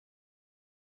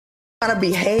to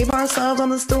behave ourselves on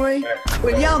the story.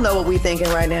 Well, y'all know what we thinking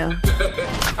right now.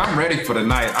 I'm ready for the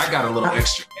night. I got a little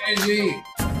extra energy.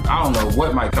 I don't know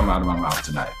what might come out of my mouth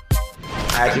tonight.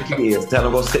 Hide your kids. Tell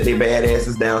them go sit their bad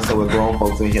asses down so we're grown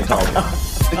folks in here talking.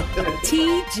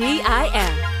 TGIF.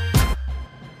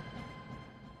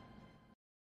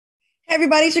 Hey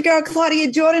everybody, it's your girl Claudia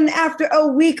Jordan. After a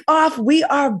week off, we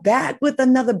are back with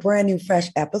another brand new fresh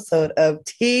episode of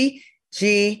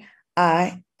TGIF.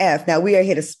 Now, we are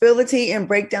here to spill the tea and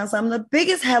break down some of the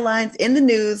biggest headlines in the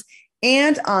news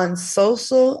and on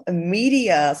social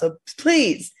media. So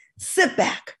please sit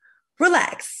back,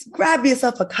 relax, grab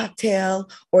yourself a cocktail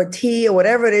or tea or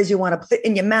whatever it is you want to put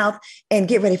in your mouth and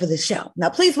get ready for the show. Now,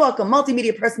 please welcome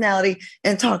multimedia personality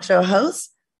and talk show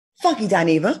host, Funky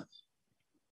Dineva.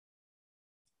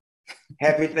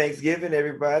 Happy Thanksgiving,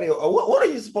 everybody. What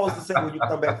are you supposed to say when you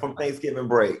come back from Thanksgiving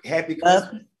break? Happy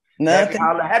Christmas. Nothing.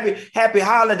 Happy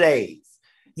holidays.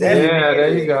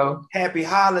 There you go. Happy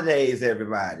holidays,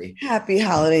 everybody. Happy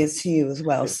holidays to you as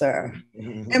well, sir.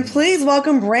 And please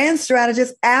welcome brand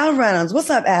strategist Al Reynolds.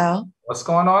 What's up, Al? What's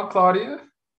going on, Claudia?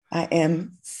 I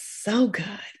am so good.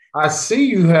 I see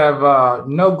you have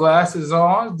no glasses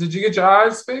on. Did you get your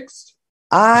eyes fixed?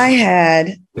 I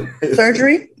had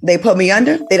surgery. They put me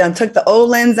under. They done took the old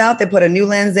lens out. They put a new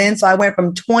lens in. So I went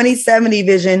from 20/70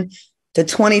 vision to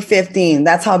 20/15.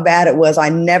 That's how bad it was. I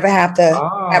never have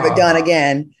to have it done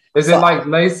again. Is it like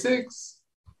LASIK?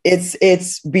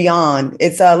 It's beyond.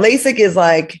 It's LASIK is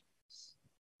like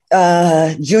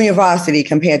junior varsity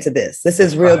compared to this. This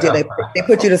is real deal. They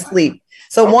put you to sleep.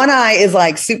 So one eye is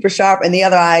like super sharp, and the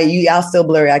other eye, y'all still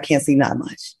blurry. I can't see not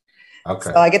much.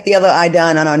 Okay. So I get the other eye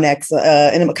done on our next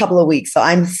in a couple of weeks. So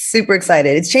I'm super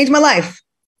excited. It's changed my life.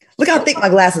 Look how thick my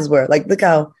glasses were. Like, look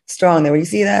how strong they were. You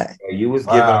see that? You was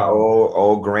giving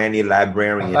old granny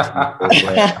librarian.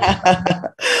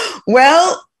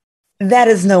 Well, that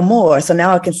is no more. So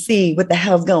now I can see what the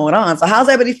hell's going on. So how's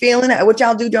everybody feeling? What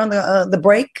y'all do during the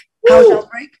break? How was y'all's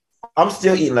break? I'm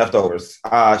still eating leftovers.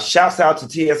 Shouts out to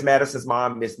T.S. Madison's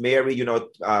mom, Miss Mary. You know,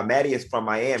 Maddie is from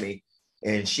Miami.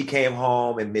 And she came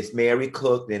home and Miss Mary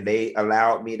cooked and they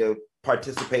allowed me to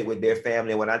participate with their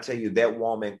family. And when I tell you that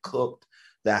woman cooked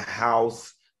the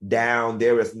house down,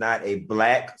 there is not a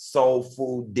Black soul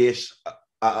food dish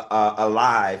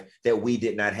alive that we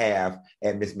did not have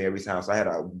at Miss Mary's house. I had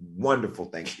a wonderful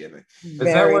Thanksgiving. Is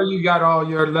that where you got all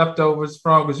your leftovers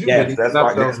from? Because yes, that's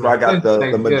where I got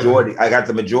the majority. I got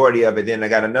the majority of it. Then I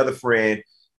got another friend,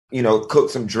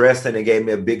 cooked some dressing and gave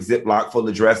me a big Ziploc full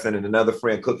of dressing, and another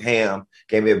friend cooked ham,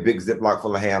 gave me a big Ziploc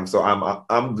full of ham. So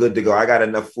I'm good to go. I got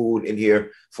enough food in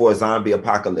here for a zombie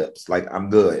apocalypse. Like, I'm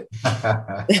good.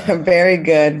 Very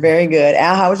good. Very good.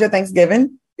 Al, how was your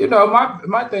Thanksgiving?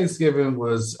 My Thanksgiving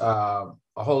was a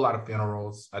whole lot of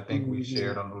funerals. I think we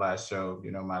shared on the last show,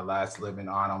 my last living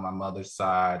aunt on my mother's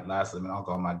side, last living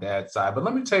uncle on my dad's side. But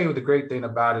let me tell you what the great thing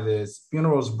about it is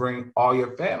funerals bring all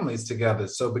your families together.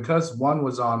 So because one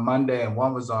was on Monday and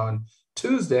one was on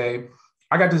Tuesday,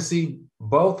 I got to see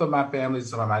both of my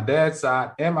families on my dad's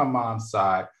side and my mom's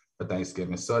side for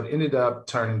Thanksgiving. So it ended up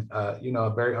turning, a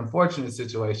very unfortunate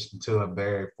situation to a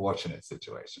very fortunate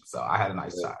situation. So I had a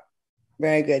nice time.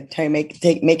 Very good.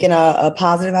 Making a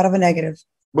positive out of a negative.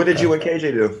 What did you and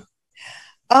KJ do?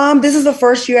 This is the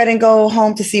first year I didn't go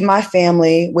home to see my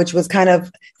family, which was kind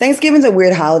of, Thanksgiving's a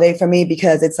weird holiday for me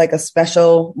because it's like a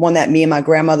special one that me and my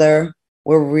grandmother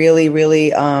were really,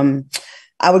 really,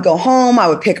 I would go home, I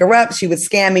would pick her up, she would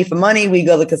scam me for money, we'd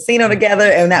go to the casino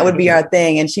together, and that would be our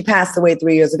thing. And she passed away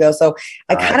 3 years ago. So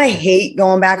I kind of hate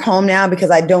going back home now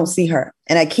because I don't see her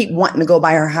and I keep wanting to go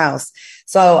by her house.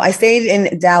 So I stayed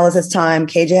in Dallas this time.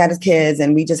 KJ had his kids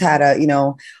and we just had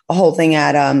a whole thing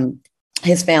at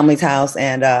his family's house.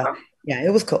 And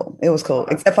it was cool. It was cool,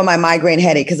 except for my migraine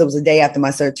headache because it was 2 days after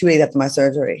my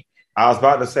surgery. I was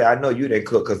about to say, I know you didn't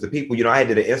cook because the people, I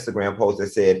did an Instagram post that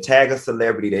said, tag a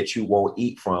celebrity that you won't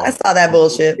eat from. I saw that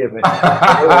bullshit. Did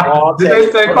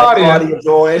they say Claudia?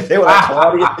 Joy. They were like,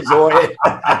 Claudia Joy.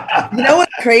 You know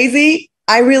what's crazy?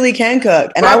 I really can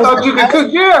cook. And I thought you could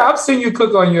cook. Yeah, I've seen you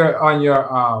cook on your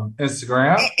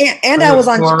Instagram. And I was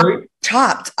on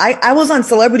Chopped. I was on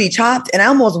Celebrity Chopped and I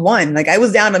almost won. Like I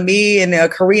was down to me and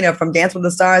Karina from Dance with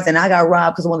the Stars and I got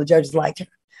robbed because one of the judges liked her.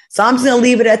 So I'm just going to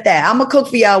leave it at that. I'm going to cook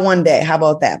for y'all one day. How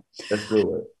about that? Let's do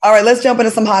it. All right, let's jump into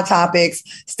some hot topics.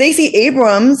 Stacey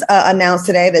Abrams announced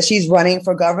today that she's running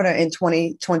for governor in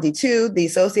 2022. The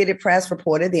Associated Press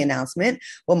reported the announcement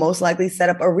will most likely set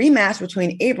up a rematch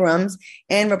between Abrams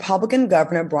and Republican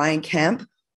Governor Brian Kemp.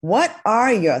 What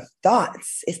are your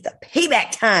thoughts? It's the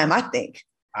payback time, I think.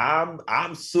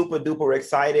 I'm super duper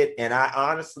excited, and I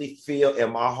honestly feel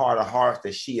in my heart of hearts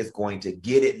that she is going to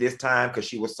get it this time because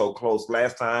she was so close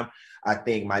last time. I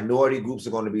think minority groups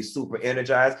are going to be super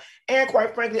energized. And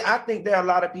quite frankly, I think there are a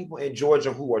lot of people in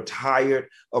Georgia who are tired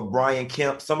of Brian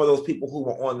Kemp. Some of those people who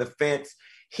were on the fence,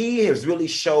 he has really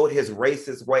showed his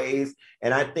racist ways.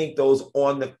 And I think those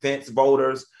on the fence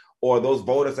voters or those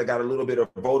voters that got a little bit of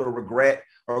voter regret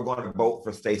are going to vote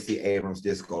for Stacey Abrams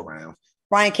this go round.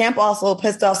 Brian Kemp also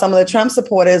pissed off some of the Trump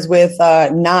supporters with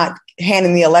not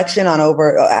handing the election on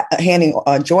over, handing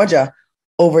Georgia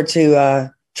over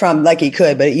to Trump like he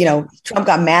could. But, Trump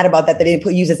got mad about that. They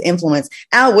didn't use his influence.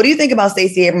 Al, what do you think about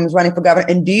Stacey Abrams running for governor?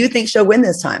 And do you think she'll win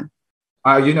this time?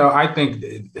 I think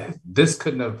this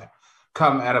couldn't have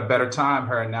come at a better time,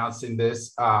 her announcing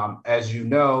this. As you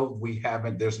know,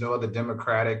 there's no other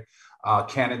Democratic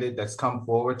candidate that's come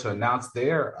forward to announce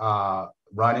their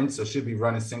running. So she'll be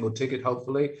running single ticket,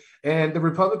 hopefully. And the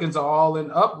Republicans are all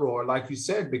in uproar, like you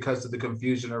said, because of the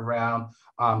confusion around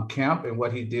Kemp and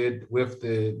what he did with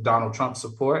the Donald Trump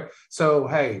support. So,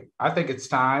 hey, I think it's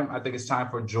time. I think it's time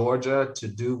for Georgia to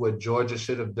do what Georgia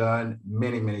should have done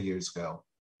many, many years ago.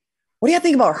 What do you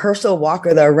think about Herschel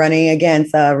Walker, though, running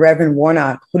against Reverend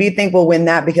Warnock? Who do you think will win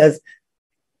that? Because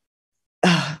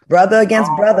brother against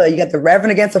brother, you got the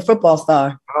Reverend against a football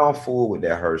star. I don't fool with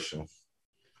that Herschel.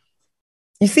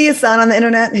 You see his son on the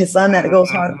internet, his son that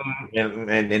goes hard.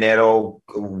 And that old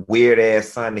weird ass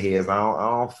son of his, I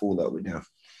don't fool up with them.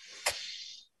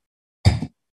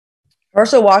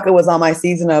 Herschel Walker was on my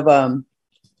season of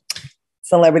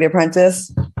Celebrity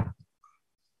Apprentice.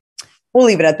 We'll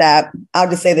leave it at that. I'll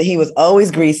just say that he was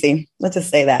always greasy. Let's just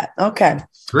say that. Okay.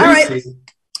 Greasy. All right.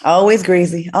 Always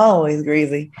greasy. Always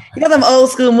greasy. You know them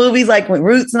old school movies like with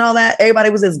Roots and all that?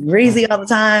 Everybody was just greasy all the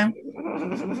time.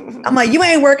 I'm like, you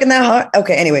ain't working that hard.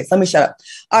 Okay, anyways, let me shut up.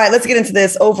 All right, let's get into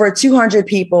this. Over 200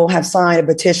 people have signed a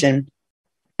petition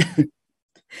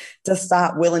to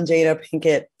stop Will and Jada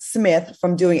Pinkett Smith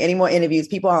from doing any more interviews.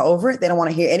 People are over it. They don't want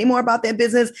to hear any more about their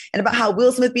business and about how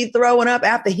Will Smith be throwing up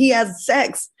after he has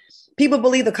sex. People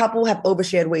believe the couple have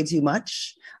overshared way too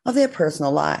much of their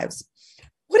personal lives.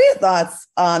 What are your thoughts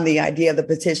on the idea of the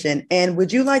petition? And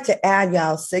would you like to add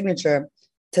y'all's signature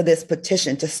to this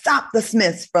petition to stop the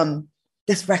Smiths from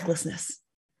this recklessness?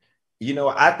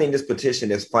 I think this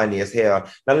petition is funny as hell.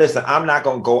 Now, listen, I'm not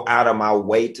going to go out of my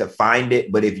way to find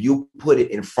it, but if you put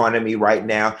it in front of me right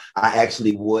now, I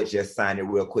actually would just sign it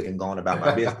real quick and go on about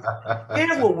my business.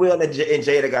 Here's what Will and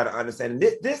Jada got to understand.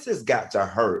 This has got to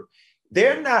hurt.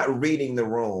 They're not reading the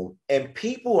room, and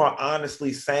people are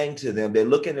honestly saying to them, they're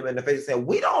looking them in the face and saying,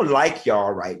 we don't like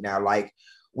y'all right now. Like,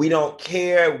 we don't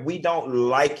care. We don't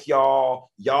like y'all.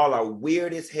 Y'all are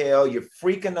weird as hell. You're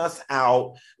freaking us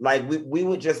out. Like, we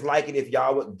would just like it if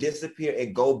y'all would disappear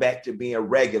and go back to being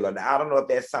regular. Now, I don't know if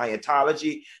that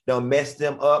Scientology don't mess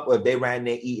them up or if they ran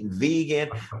there eating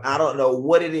vegan. I don't know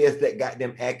what it is that got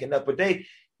them acting up, but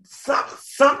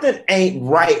something ain't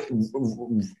right.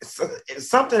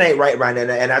 Something ain't right now,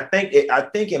 and I think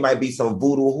it might be some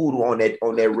voodoo hoodoo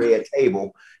on that red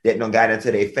table that done got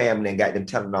into their family and got them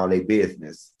telling all their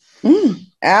business.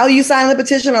 Al, you signed the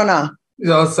petition or not?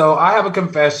 So I have a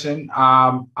confession.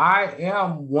 I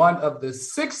am one of the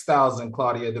 6,000,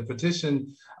 Claudia. The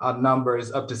petition number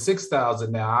is up to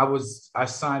 6,000 now. I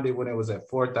signed it when it was at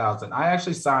 4,000. I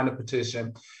actually signed a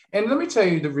petition. And let me tell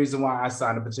you the reason why I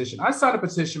signed a petition. I signed a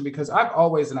petition because I've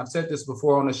always, and I've said this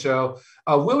before on the show,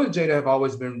 Will and Jada have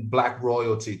always been Black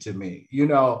royalty to me.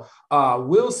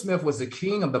 Will Smith was the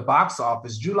king of the box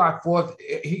office. July 4th,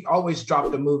 he always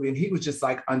dropped a movie and he was just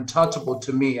like untouchable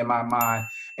to me in my mind.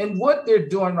 And what they're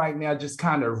doing right now just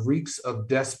kind of reeks of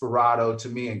desperado to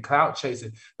me and clout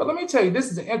chasing. But let me tell you, this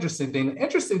is an interesting thing. The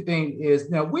interesting thing is,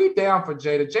 now we down for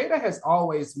Jada. Jada has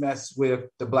always messed with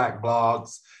the Black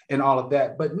blogs and all of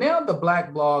that. But now the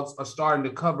Black blogs are starting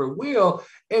to cover Will,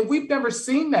 and we've never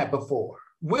seen that before.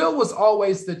 Will was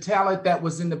always the talent that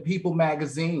was in the People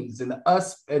magazines and the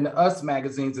Us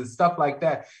magazines and stuff like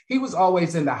that. He was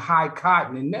always in the high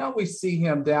cotton, and now we see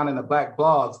him down in the Black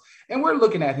blogs, and we're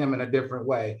looking at him in a different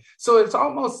way. So it's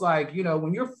almost like,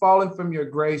 when you're falling from your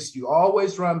grace, you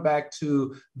always run back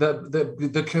to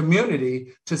the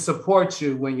community to support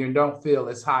you when you don't feel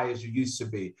as high as you used to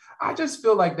be. I just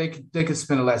feel like they could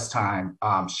spend less time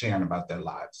sharing about their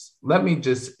lives. Let me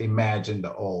just imagine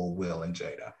the old Will and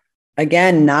Jada.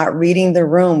 Again, not reading the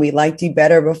room. We liked you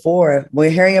better before. We're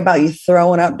hearing about you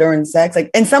throwing up during sex.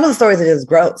 And some of the stories are just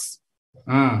gross.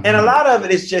 And a lot of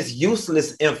it is just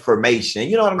useless information.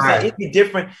 You know what I'm saying? It'd be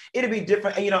different.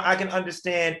 And, I can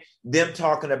understand them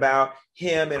talking about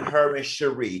him and her and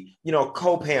Cherie,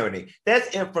 co-parenting.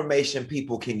 That's information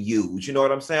people can use. You know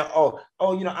what I'm saying?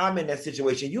 I'm in that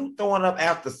situation. You throwing up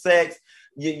after sex,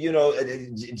 you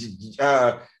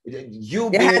had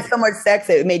so much sex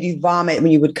it made you vomit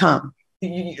when you would come.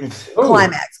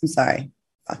 Climax. I'm sorry.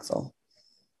 Foxhole.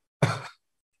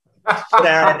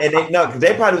 Down and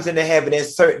they probably was in there having that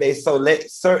certainly so late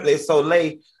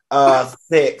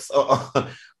sex.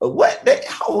 What?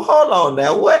 Hold on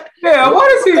now. What? Yeah, what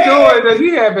is he doing that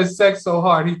he having sex so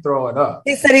hard he throwing up?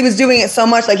 He said he was doing it so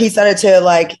much, like he started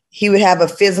to he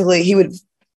would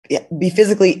be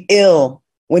physically ill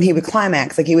when he would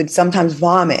climax. Like he would sometimes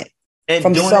vomit. And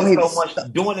from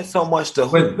doing it so much to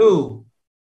with who?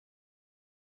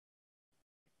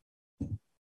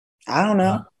 I don't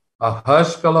know. A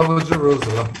hush fell over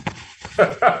Jerusalem.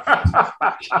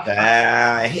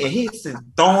 He's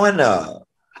throwing up.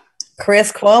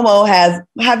 Chris Cuomo have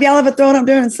y'all ever thrown up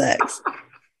during sex?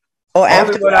 Or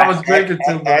after? When I was drinking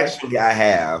too much. Actually, I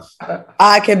have.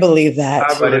 I can believe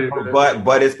that.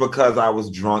 But it's because I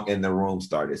was drunk and the room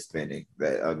started spinning.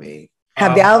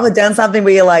 Have y'all ever done something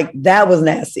where you're like, that was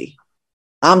nasty?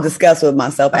 I'm disgusted with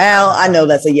myself. Al, I know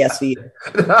that's a yes for you.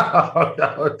 No,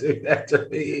 don't do that to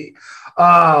me.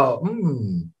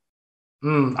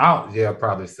 Yeah,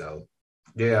 probably so.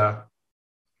 Yeah.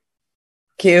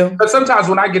 Q. But sometimes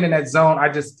when I get in that zone,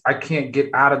 I can't get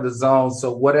out of the zone.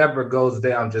 So whatever goes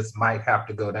down just might have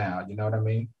to go down. You know what I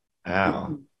mean?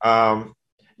 I'm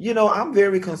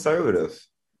very conservative.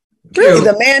 Really,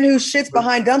 the man who shits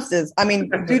behind dumpsters. I mean,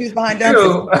 duties behind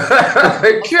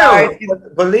dumpsters. Q.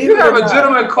 Believe you have a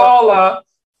gentleman caller,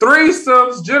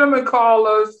 threesomes, gentleman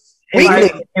callers.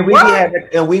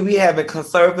 And we be having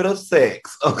conservative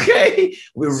sex, okay?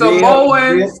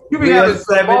 Samoans, you be having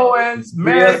Samoans,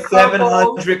 real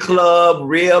 700 club,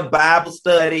 real Bible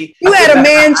study. You had a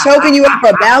man choking you up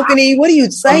a balcony. What are you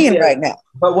saying right now?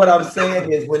 But what I'm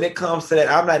saying is, when it comes to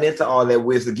that, I'm not into all that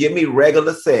wisdom. Give me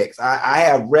regular sex. I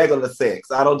have regular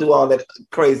sex. I don't do all that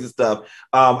crazy stuff.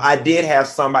 I did have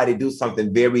somebody do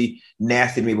something very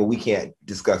nasty to me, but we can't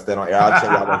discuss that on air. I'll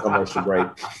tell y'all on commercial break.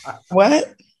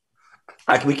 What?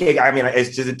 We can't. I mean,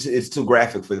 it's too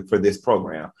graphic for this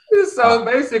program. So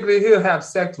basically, he'll have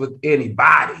sex with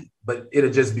anybody, but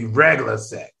it'll just be regular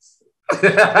sex.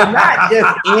 Not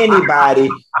just anybody.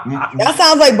 That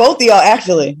sounds like both of y'all,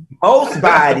 actually. Most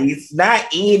bodies, not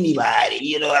anybody.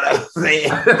 You know what I'm saying?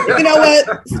 You know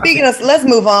what? Speaking of, let's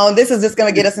move on. This is just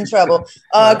going to get us in trouble.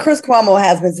 Chris Cuomo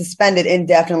has been suspended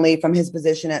indefinitely from his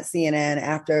position at CNN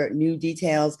after new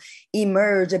details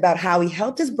emerge about how he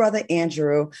helped his brother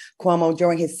Andrew Cuomo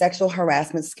during his sexual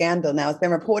harassment scandal. Now, it's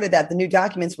been reported that the new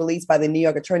documents released by the New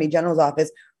York Attorney General's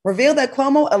office revealed that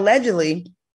Cuomo allegedly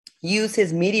used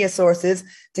his media sources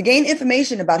to gain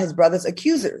information about his brother's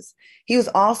accusers. He was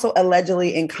also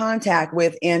allegedly in contact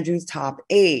with Andrew's top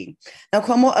aide. Now,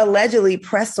 Cuomo allegedly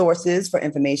pressed sources for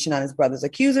information on his brother's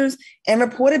accusers and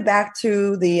reported back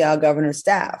to the governor's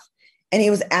staff. And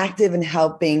he was active in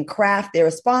helping craft their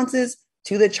responses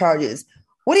to the charges.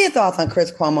 What are your thoughts on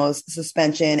Chris Cuomo's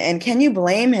suspension? And can you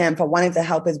blame him for wanting to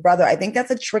help his brother? I think that's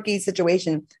a tricky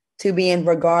situation to be in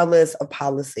regardless of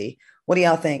policy. What do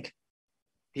y'all think?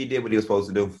 He did what he was supposed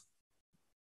to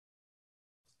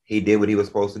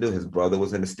do. His brother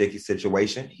was in a sticky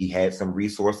situation. He had some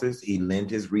resources. He lent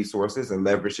his resources and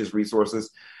leveraged his resources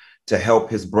to help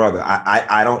his brother.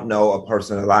 I don't know a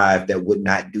person alive that would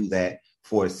not do that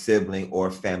for a sibling or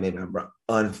a family member.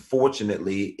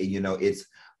 Unfortunately, it's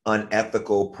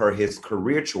unethical per his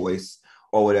career choice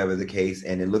or whatever the case.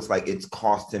 And it looks like it's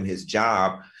cost him his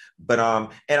job. But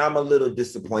and I'm a little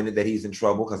disappointed that he's in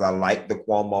trouble because I like the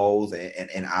Cuomos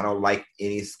and I don't like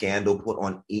any scandal put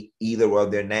on either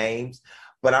of their names.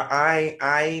 But I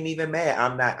ain't even mad.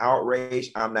 I'm not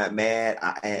outraged. I'm not mad.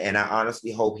 I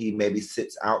honestly hope he maybe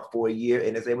sits out for a year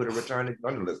and is able to return to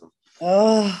journalism.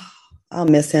 Oh, I'll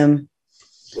miss him.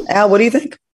 Al, what do you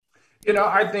think?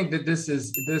 I think that this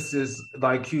is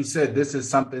like you said, this is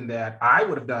something that I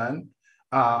would have done.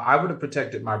 I would have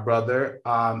protected my brother,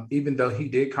 even though he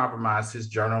did compromise his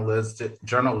journalistic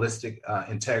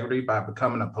integrity by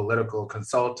becoming a political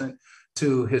consultant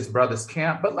to his brother's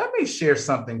camp. But let me share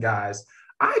something, guys.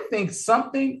 I think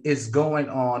something is going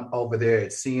on over there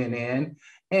at CNN,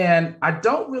 and I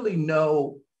don't really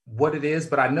know what it is,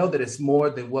 but I know that it's more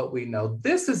than what we know.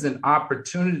 This is an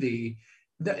opportunity.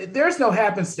 There's no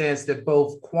happenstance that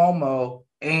both Cuomo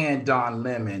and Don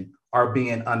Lemon are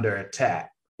being under attack.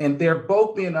 And they're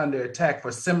both being under attack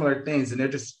for similar things. And they're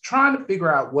just trying to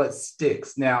figure out what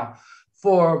sticks. Now,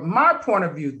 for my point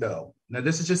of view, though, Now,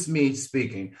 this is just me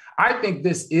speaking. I think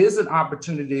this is an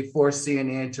opportunity for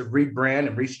CNN to rebrand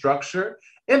and restructure,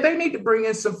 and they need to bring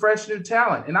in some fresh new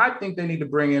talent. And I think they need to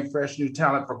bring in fresh new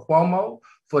talent for Cuomo,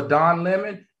 for Don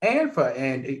Lemon, and for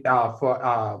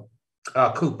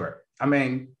Cooper. I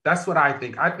mean, that's what I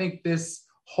think. I think this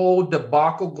whole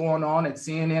debacle going on at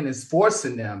CNN is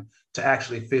forcing them to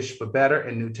actually fish for better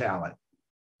and new talent.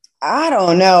 I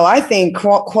don't know. I think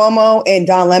Cuomo and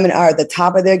Don Lemon are at the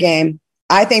top of their game.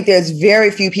 I think there's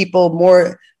very few people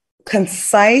more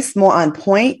concise, more on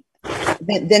point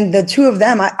than the two of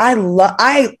them.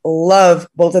 I love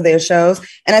both of their shows.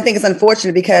 And I think it's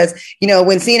unfortunate because,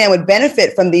 when CNN would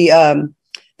benefit from the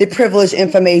privileged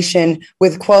information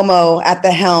with Cuomo at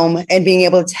the helm and being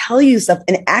able to tell you stuff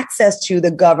and access to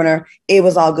the governor, it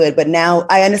was all good. But now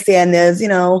I understand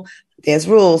there's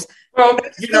rules. Well, I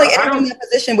feel like everyone in that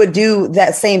position would do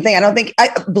that same thing. I don't think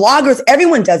bloggers,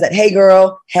 everyone does that. Hey,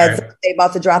 girl, they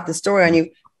about to drop the story on you.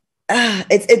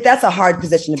 That's a hard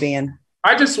position to be in.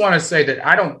 I just want to say that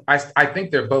I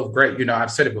think they're both great.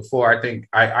 I've said it before. I think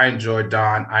I enjoy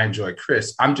Don. I enjoy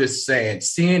Chris. I'm just saying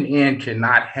CNN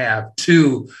cannot have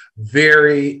two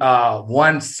very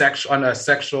one on a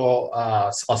sexual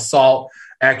assault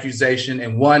accusation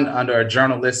and one under a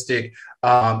journalistic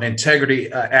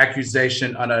integrity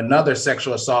accusation on another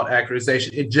sexual assault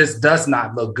accusation. It just does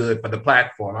not look good for the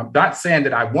platform. I'm not saying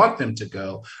that I want them to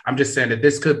go. I'm just saying that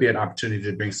this could be an opportunity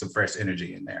to bring some fresh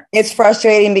energy in there. It's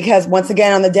frustrating because once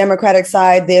again, on the Democratic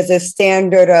side, there's a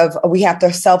standard of we have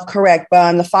to self-correct. But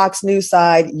on the Fox News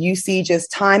side, you see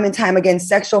just time and time again,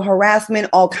 sexual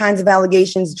harassment, all kinds of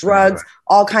allegations, drugs,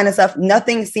 all kind of stuff.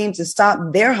 Nothing seems to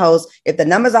stop their hosts. If the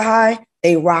numbers are high,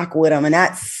 they rock with them. And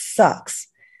that sucks.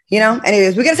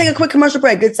 Anyways, we're going to take a quick commercial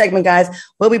break. Good segment, guys.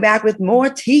 We'll be back with more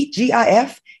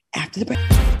TGIF after the break.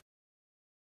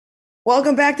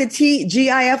 Welcome back to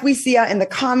TGIF. We see in the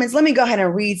comments. Let me go ahead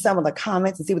and read some of the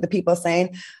comments and see what the people are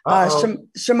saying.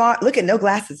 Shamar, look at no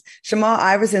glasses. Shamar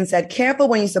Iverson said, careful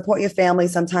when you support your family.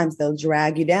 Sometimes they'll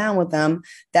drag you down with them.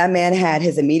 That man had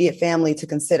his immediate family to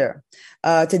consider.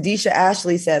 Tadisha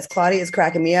Ashley says, Claudia is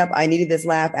cracking me up. I needed this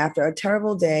laugh after a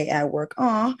terrible day at work.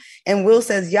 Aw. And Will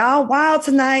says, y'all wild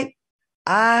tonight.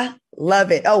 I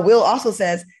love it. Oh, Will also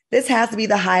says, this has to be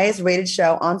the highest rated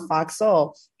show on Fox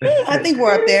Soul. I think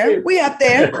we're up there. We up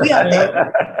there.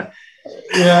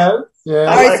 Yeah.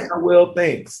 I like how Will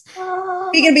thinks.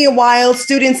 Speaking of being wild,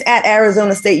 students at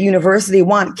Arizona State University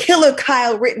want killer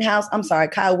Kyle Rittenhouse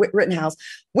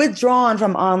withdrawn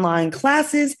from online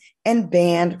classes and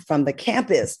banned from the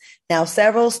campus. Now,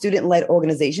 several student-led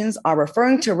organizations are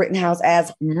referring to Rittenhouse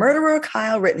as murderer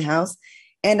Kyle Rittenhouse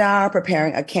and are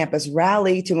preparing a campus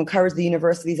rally to encourage the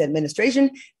university's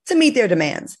administration to meet their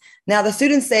demands. Now, the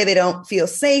students say they don't feel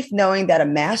safe knowing that a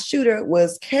mass shooter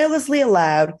was carelessly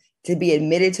allowed to be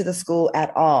admitted to the school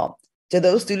at all. Do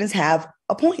those students have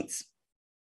a point?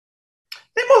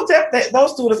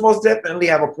 Those students most definitely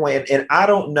have a point. And I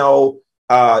don't know,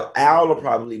 Al will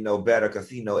probably know better because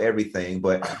he know everything,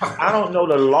 but I don't know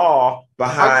the law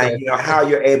behind how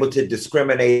you're able to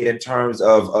discriminate in terms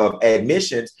of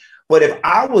admissions. But if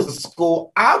I was a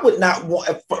school, I would not want,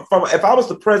 if I was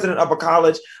the president of a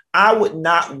college, I would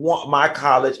not want my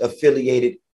college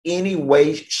affiliated any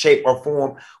way, shape, or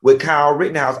form with Kyle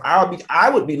Rittenhouse. I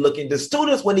would be looking, the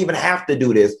students wouldn't even have to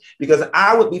do this because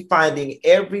I would be finding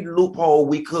every loophole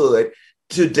we could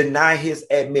to deny his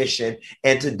admission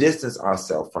and to distance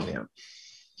ourselves from him.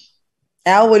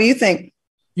 Al, what do you think?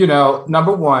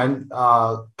 Number one,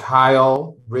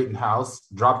 Kyle Rittenhouse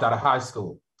dropped out of high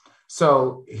school.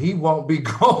 So he won't be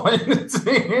going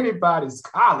to anybody's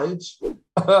college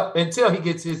until he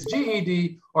gets his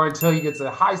GED or until he gets a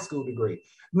high school degree.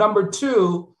 Number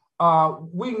two,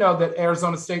 we know that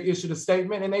Arizona State issued a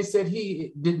statement and they said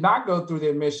he did not go through the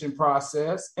admission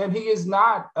process and he is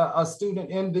not a student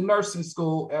in the nursing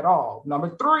school at all.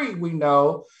 Number three, we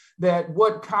know that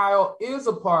what Kyle is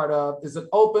a part of is an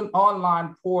open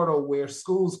online portal where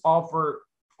schools offer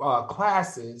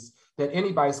classes that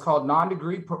anybody's called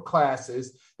non-degree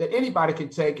classes that anybody can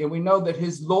take. And we know that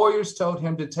his lawyers told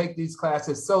him to take these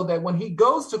classes so that when he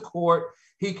goes to court,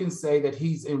 he can say that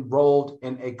he's enrolled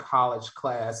in a college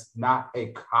class, not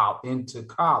into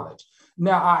college.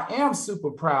 Now, I am super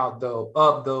proud, though,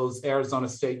 of those Arizona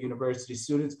State University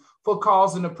students for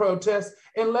causing the protest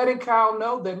and letting Kyle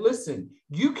know that, listen,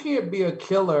 you can't be a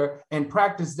killer and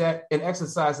practice that and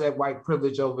exercise that white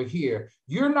privilege over here.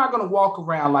 You're not going to walk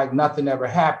around like nothing ever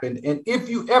happened. And if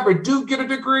you ever do get a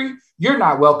degree, you're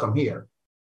not welcome here.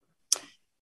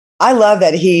 I love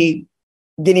that he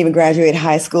didn't even graduate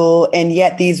high school. And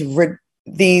yet these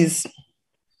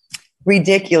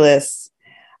ridiculous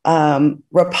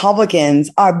Republicans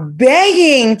are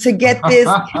begging to get this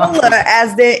killer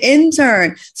as their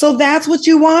intern. So that's what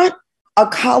you want?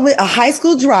 A high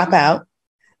school dropout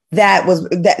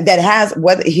that has,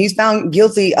 whether he's found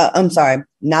guilty,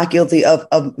 not guilty of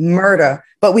murder,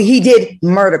 but he did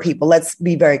murder people. Let's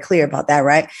be very clear about that,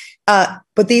 right?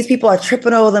 But these people are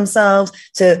tripping over themselves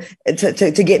to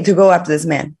go after this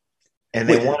man. And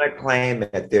they want to claim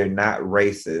that they're not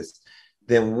racist.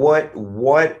 Then what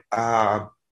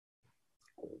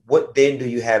then do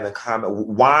you have in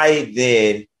common? Why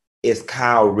then is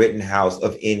Kyle Rittenhouse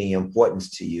of any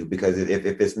importance to you? Because if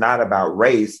it's not about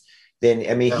race, then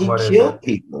he killed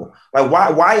people. Like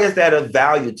why is that of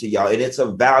value to y'all? And it's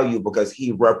of value because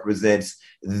he represents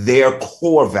their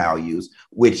core values,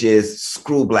 which is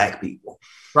screw black people.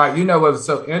 Right. You know what was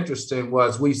so interesting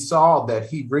was we saw that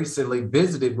he recently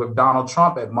visited with Donald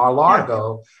Trump at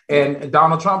Mar-a-Lago, and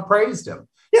Donald Trump praised him.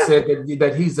 Yeah. Said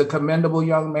that he's a commendable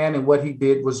young man and what he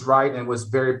did was right and was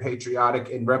very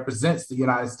patriotic and represents the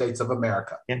United States of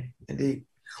America. Yeah, indeed.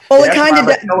 Well, it kind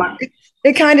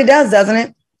of does, doesn't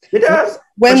it? It does.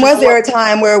 When was there a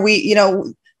time where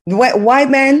white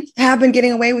men have been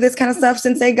getting away with this kind of stuff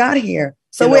since they got here?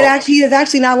 So he is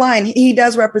actually not lying. He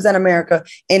does represent America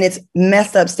in its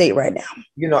messed up state right now.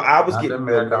 I was getting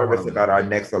real nervous about our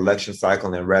next election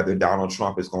cycle and whether Donald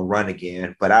Trump is going to run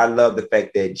again. But I love the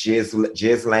fact that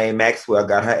Ghislaine Maxwell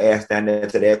got her ass down there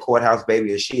to that courthouse,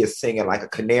 baby, and she is singing like a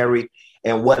canary.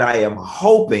 And what I am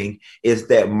hoping is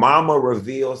that Mama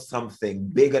reveals something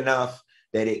big enough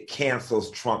that it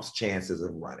cancels Trump's chances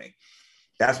of running.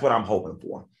 That's what I'm hoping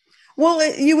for. Well,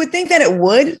 you would think that it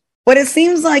would, but it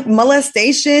seems like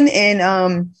molestation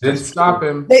and didn't stop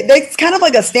him. It's kind of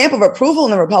like a stamp of approval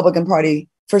in the Republican Party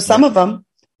for some of them.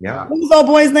 Yeah. What was the old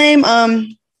boy's name?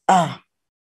 The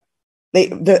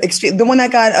one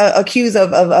that got accused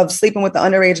of sleeping with the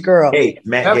underage girl.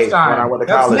 Matt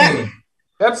Gaetz.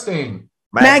 Epstein.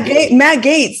 Matt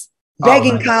Gaetz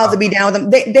begging Kyle to be down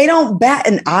with them. They don't bat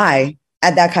an eye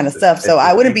at that kind of stuff. So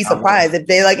I wouldn't be surprised if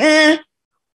they're like,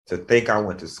 To think I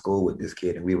went to school with this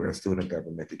kid and we were in student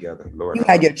government together. Lord, you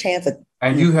had your chance.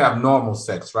 And you have normal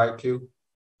sex, right, Q?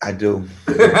 I do.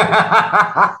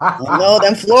 No,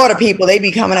 them Florida people, they be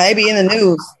in the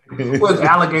news. With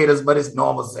alligators, but it's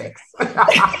normal sex. All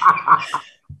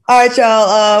right,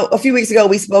 y'all. A few weeks ago,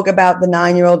 we spoke about the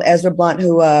 9-year-old Ezra Blunt,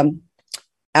 who,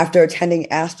 after attending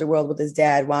Astroworld with his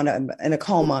dad, wound up in a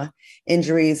coma.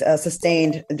 Injuries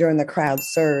sustained during the crowd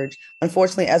surge.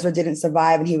 Unfortunately, Ezra didn't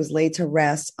survive and he was laid to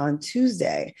rest on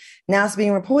Tuesday. Now it's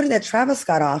being reported that Travis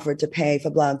Scott offered to pay for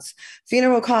Blunt's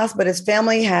funeral costs, but his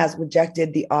family has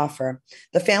rejected the offer.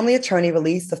 The family attorney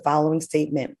released the following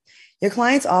statement. Your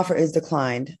client's offer is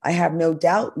declined. I have no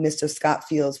doubt Mr. Scott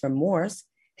feels remorse.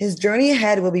 His journey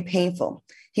ahead will be painful.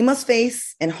 He must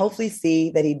face and hopefully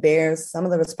see that he bears some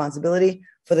of the responsibility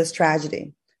for this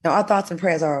tragedy. Now, our thoughts and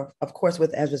prayers are, of course,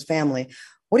 with Ezra's family.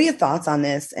 What are your thoughts on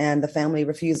this and the family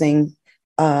refusing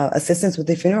assistance with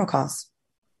the funeral costs?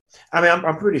 I mean,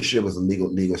 I'm pretty sure it was a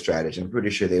legal strategy. I'm pretty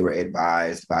sure they were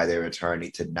advised by their attorney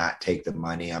to not take the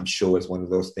money. I'm sure it's one of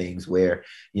those things where,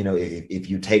 if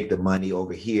you take the money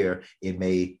over here, it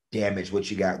may damage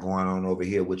what you got going on over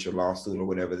here with your lawsuit or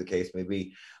whatever the case may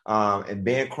be. And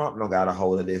Ben Crump don't got a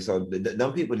hold of this. So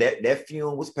them people, that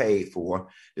fume was paid for.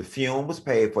 The fume was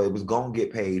paid for. It was going to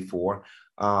get paid for.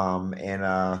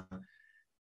 I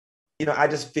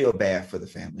just feel bad for the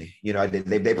family.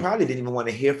 They probably didn't even want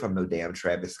to hear from no damn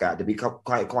Travis Scott. To be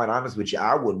quite honest with you,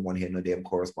 I wouldn't want to hear no damn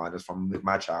correspondence from him if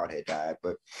my child had died.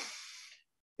 But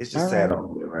it's just sad all the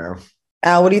way around.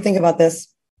 Al, what do you think about this?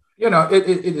 It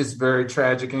is very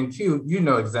tragic. And Q, you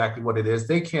know exactly what it is.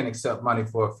 They can't accept money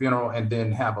for a funeral and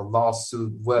then have a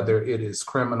lawsuit, whether it is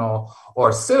criminal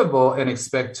or civil, and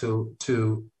expect to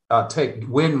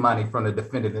win money from the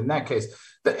defendant in that case.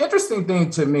 The interesting thing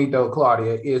to me, though,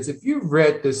 Claudia, is if you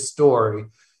read this story,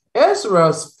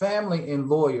 Ezra's family and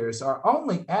lawyers are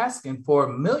only asking for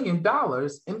 $1 million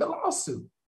in the lawsuit.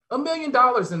 $1 million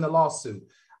in the lawsuit.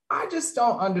 I just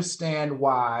don't understand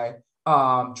why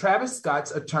Travis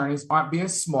Scott's attorneys aren't being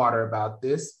smarter about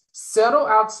this. Settle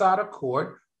outside of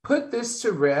court, put this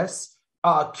to rest,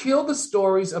 kill the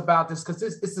stories about this, because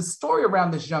it's the story around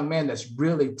this young man that's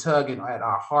really tugging at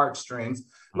our heartstrings.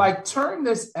 Like, turn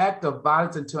this act of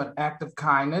violence into an act of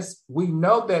kindness. We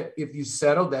know that if you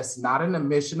settle, that's not an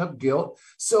admission of guilt.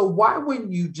 So why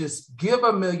wouldn't you just give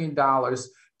 $1 million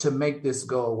to make this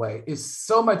go away? It's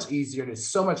so much easier and it's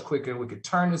so much quicker. We could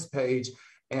turn this page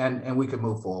and we can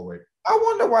move forward. I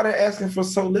wonder why they're asking for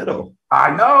so little.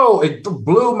 I know, it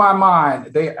blew my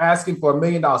mind. They're asking for $1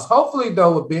 million. Hopefully,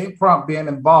 though, with Ben Crump being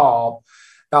involved,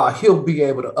 he'll be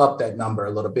able to up that number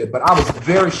a little bit. But I was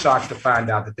very shocked to find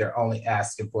out that they're only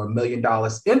asking for $1 million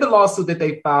in the lawsuit that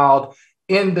they filed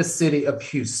in the city of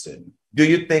Houston. Do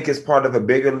you think it's part of a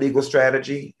bigger legal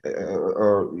strategy,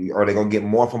 or are they going to get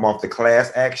more from off the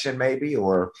class action maybe,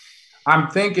 or?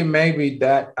 I'm thinking maybe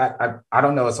that, I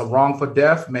don't know, it's a wrongful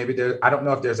death. Maybe I don't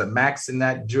know if there's a max in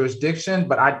that jurisdiction,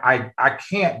 but I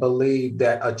can't believe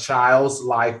that a child's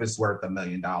life is worth $1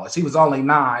 million. He was only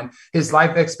 9. His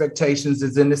life expectations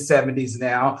is in the 70s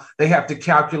now. They have to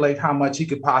calculate how much he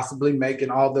could possibly make in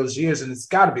all those years, and it's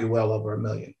got to be well over $1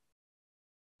 million.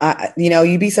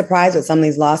 You'd be surprised with some of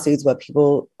these lawsuits, what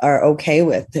people are okay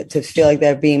with to feel like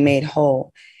they're being made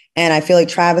whole. And I feel like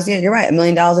Travis, yeah, you're right. $1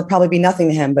 million would probably be nothing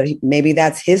to him, but maybe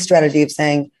that's his strategy of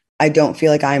saying, I don't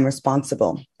feel like I am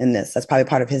responsible in this. That's probably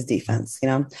part of his defense,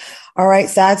 All right.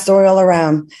 Sad story all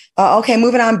around. Okay.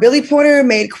 Moving on. Billy Porter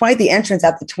made quite the entrance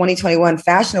at the 2021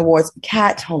 Fashion Awards.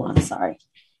 Kat, hold on. Sorry.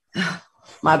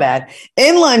 My bad.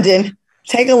 In London.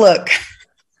 Take a look.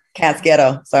 Kat's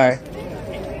ghetto. Sorry.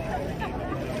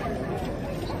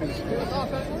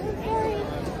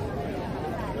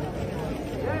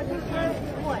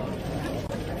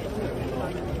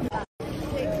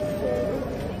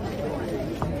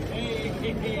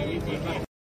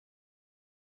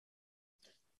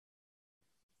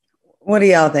 What do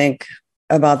y'all think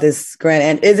about this grant?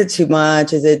 And is it too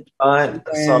much? Is it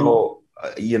unpopular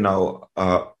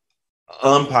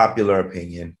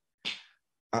opinion?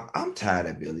 I'm tired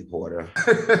of Billy Porter.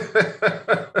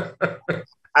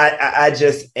 I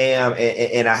just am,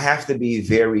 and I have to be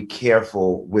very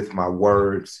careful with my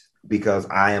words because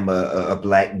I am a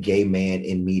Black gay man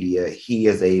in media. He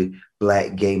is a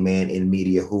Black gay man in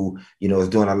media who, is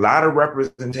doing a lot of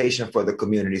representation for the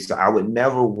community. So I would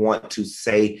never want to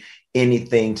say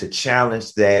anything to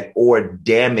challenge that or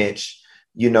damage,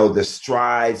 the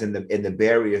strides and the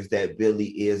barriers that Billy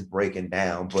is breaking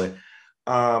down. But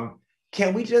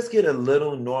can we just get a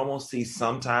little normalcy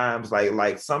sometimes?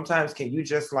 Like sometimes can you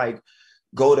just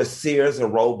go to Sears or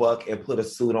Roebuck and put a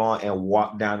suit on and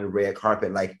walk down the red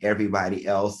carpet like everybody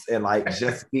else and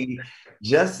just be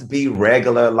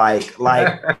regular, like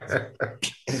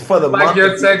for the like month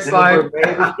your sex life.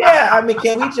 Yeah, I mean,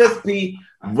 can we just be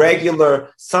regular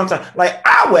sometimes? Like,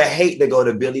 I would hate to go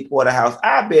to Billy Porter house.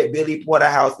 I bet Billy Porter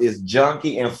house is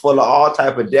junky and full of all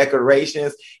type of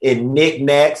decorations and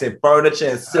knickknacks and furniture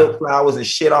and silk flowers and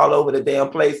shit all over the damn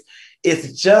place.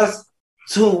 It's just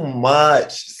too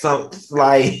much.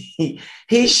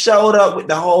 He showed up with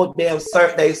the whole damn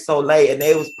Cirque du Soleil and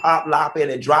they was pop lopping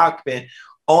and dropping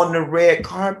on the red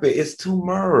carpet. It's too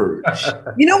much.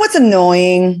 You know what's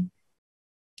annoying?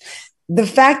 The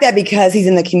fact that because he's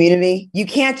in the community, you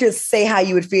can't just say how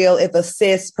you would feel if a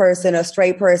cis person, a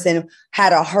straight person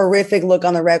had a horrific look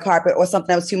on the red carpet or something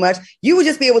that was too much. You would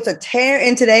just be able to tear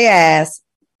into their ass,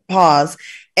 pause,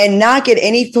 and not get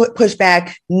any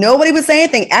pushback. Nobody would say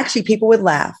anything. Actually, people would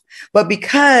laugh. But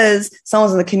because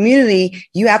someone's in the community,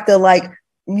 you have to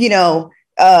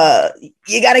you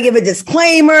got to give a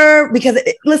disclaimer because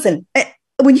listen,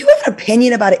 when you have an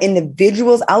opinion about an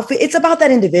individual's outfit, it's about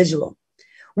that individual.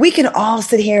 We can all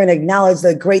sit here and acknowledge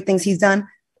the great things he's done,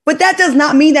 but that does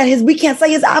not mean that we can't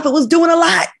say his outfit was doing a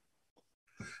lot.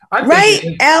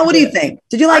 Right? Al, what do you think?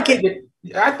 Did you like it?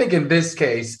 I think in this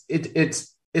case,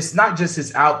 it's not just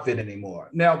his outfit anymore.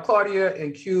 Now, Claudia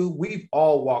and Q, we've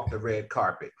all walked the red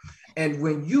carpet. And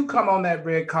when you come on that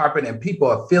red carpet and people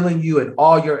are feeling you and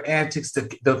all your antics,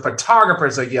 the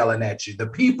photographers are yelling at you. The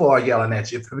people are yelling at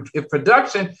you. If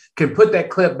production can put that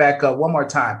clip back up one more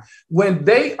time, when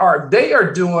they are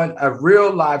doing a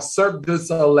real live Cirque du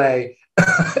Soleil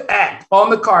act on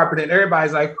the carpet and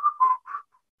everybody's like,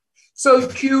 so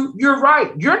Q, you're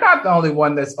right. You're not the only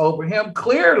one that's over him.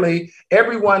 Clearly,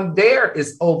 everyone there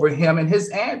is over him and his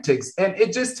antics. And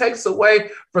it just takes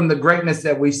away from the greatness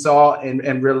that we saw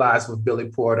and realized with Billy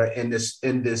Porter in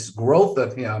this growth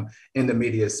of him in the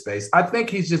media space. I think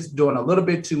he's just doing a little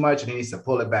bit too much and he needs to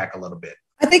pull it back a little bit.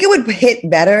 I think it would hit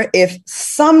better if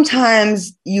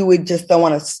sometimes you would just don't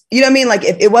want to, you know what I mean? Like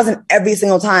if it wasn't every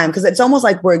single time, because it's almost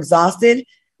like we're exhausted.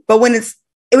 But when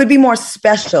it would be more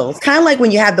special. It's kind of like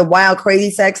when you have the wild,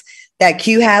 crazy sex that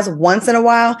Q has once in a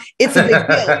while. It's a big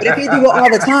deal. But if you do it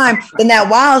all the time, then that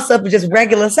wild stuff is just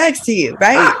regular sex to you,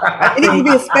 right? It needs to be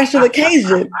a special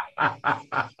occasion. Now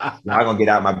I'm going to get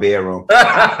out of my bedroom.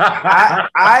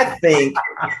 I think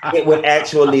it would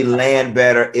actually land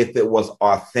better if it was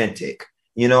authentic.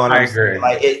 You know what I I'm agree. saying?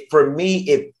 Like for me,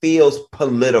 it feels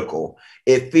political.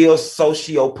 It feels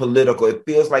socio-political. It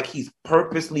feels like he's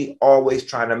purposely always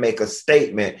trying to make a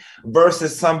statement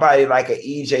versus somebody like a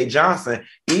EJ Johnson.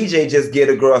 EJ just get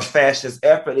a girl fast as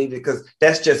effortlessly because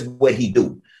that's just what he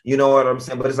do. You know what I'm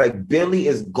saying? But it's like Billy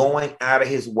is going out of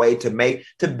his way to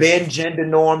bend gender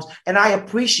norms, and I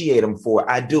appreciate him for it.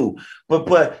 I do.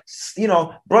 But you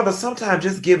know, brother, sometimes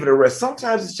just give it a rest.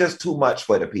 Sometimes it's just too much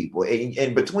for the people.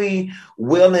 And between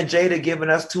Will and Jada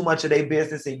giving us too much of their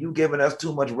business and you giving us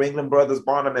too much, Ringling Brothers,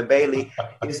 Barnum and Bailey,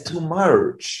 it's too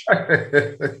much.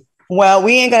 Well,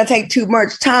 we ain't gonna take too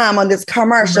much time on this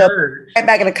commercial. Right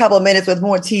back in a couple of minutes with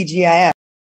more TGIF.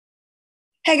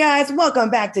 Hey guys, welcome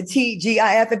back to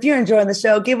TGIF. If you're enjoying the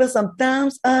show, give us some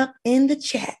thumbs up in the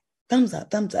chat. Thumbs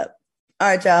up, thumbs up. All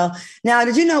right, y'all. Now,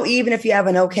 did you know even if you have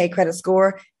an okay credit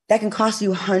score, that can cost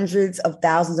you hundreds of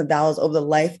thousands of dollars over the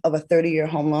life of a 30-year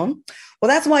home loan? Well,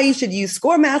 that's why you should use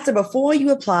ScoreMaster before you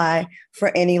apply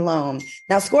for any loan.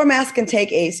 Now, ScoreMaster can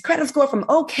take a credit score from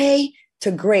okay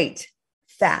to great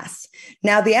fast.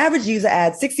 Now, the average user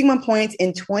adds 61 points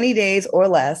in 20 days or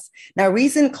less. Now,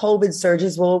 recent COVID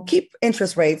surges will keep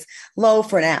interest rates low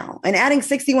for now. And adding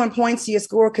 61 points to your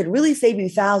score could really save you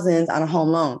thousands on a home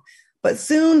loan. But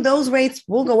soon those rates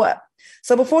will go up.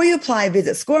 So before you apply,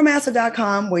 visit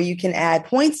scoremaster.com where you can add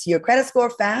points to your credit score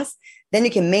fast. Then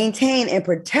you can maintain and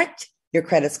protect your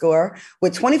credit score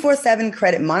with 24/7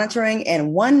 credit monitoring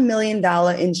and $1 million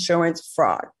insurance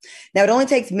fraud. Now, it only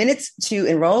takes minutes to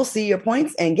enroll, see your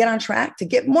points, and get on track to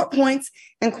get more points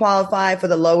and qualify for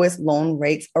the lowest loan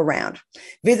rates around.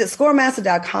 Visit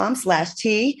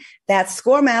scoremaster.com/T. That's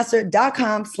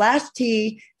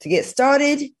scoremaster.com/T to get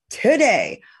started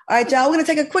today. All right, y'all, we're going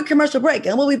to take a quick commercial break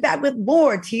and we'll be back with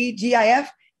more TGIF.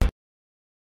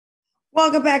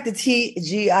 Welcome back to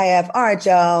TGIF. All right,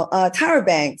 y'all, Tyra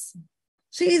Banks.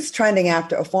 She's trending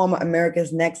after a former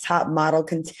America's Next Top Model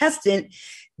contestant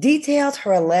detailed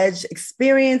her alleged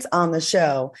experience on the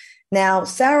show. Now,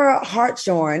 Sarah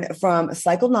Hartshorn from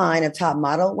Cycle 9 of Top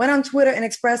Model went on Twitter and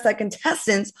expressed that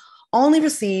contestants only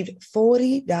received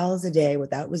 $40 a day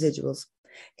without residuals,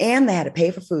 and they had to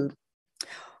pay for food.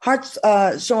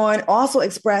 Hartshorn also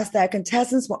expressed that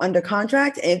contestants were under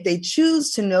contract, and if they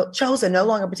chose to no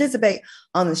longer participate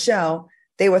on the show,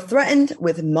 they were threatened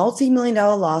with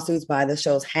multi-million-dollar lawsuits by the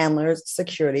show's handlers,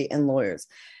 security, and lawyers.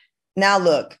 Now,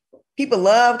 look, people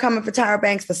love coming for Tyra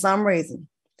Banks for some reason.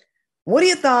 What are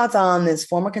your thoughts on this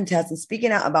former contestant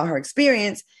speaking out about her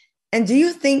experience? And do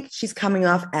you think she's coming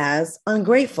off as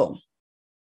ungrateful?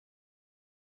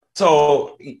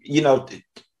 So, you know,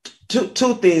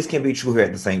 two things can be true here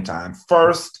at the same time.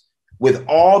 First, with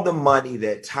all the money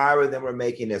that Tyra and them were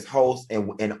making as hosts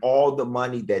and all the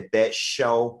money that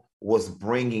show was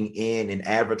bringing in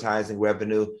advertising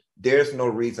revenue, there's no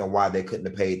reason why they couldn't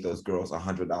have paid those girls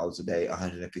 $100 a day,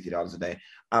 $150 a day.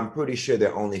 I'm pretty sure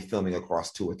they're only filming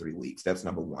across 2 or 3 weeks. That's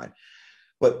number one.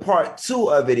 But part two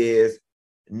of it is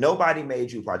nobody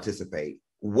made you participate.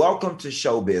 Welcome to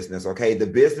show business, okay? The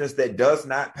business that does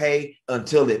not pay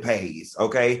until it pays,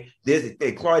 okay?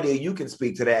 Claudia, you can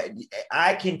speak to that.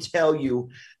 I can tell you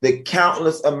the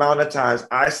countless amount of times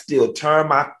I still turn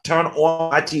on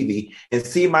my TV and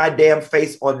see my damn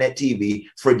face on that TV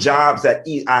for jobs that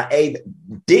I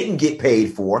didn't get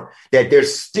paid for, that they're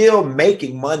still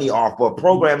making money off of,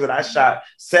 programs that I shot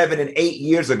 7 and 8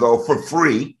 years ago for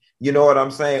free. You know what I'm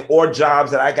saying? Or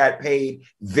jobs that I got paid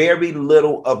very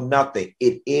little of nothing.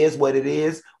 It is what it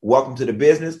is. Welcome to the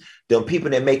business. Them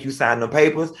people that make you sign them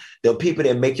papers, them people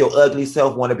that make your ugly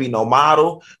self want to be no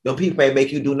model, them people that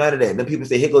make you do none of that. Them people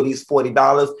say, here go these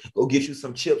 $40, go get you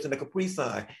some chips and a Capri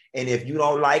Sun. And if you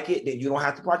don't like it, then you don't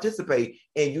have to participate.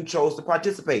 And you chose to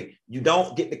participate. You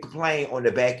don't get to complain on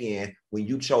the back end when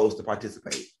you chose to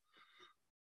participate.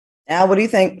 Al, what do you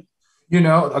think? You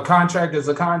know, a contract is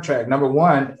a contract. Number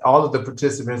one, all of the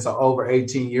participants are over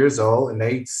 18 years old and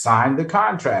they signed the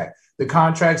contract. The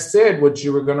contract said what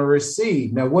you were going to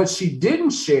receive. Now, what she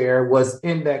didn't share was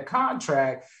in that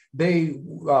contract, they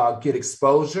get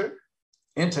exposure,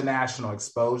 international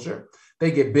exposure. They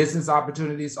get business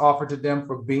opportunities offered to them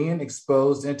for being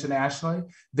exposed internationally.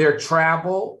 Their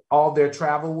travel, all their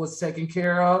travel was taken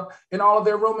care of, and all of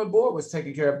their room and board was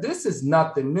taken care of. This is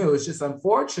nothing new. It's just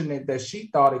unfortunate that she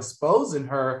thought exposing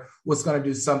her was going to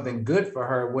do something good for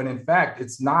her, when in fact,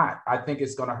 it's not. I think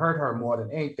it's going to hurt her more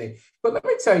than anything. But let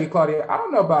me tell you, Claudia, I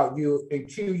don't know about you and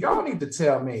Q. Y'all need to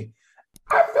tell me.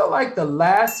 I feel like the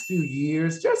last few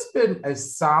years just been a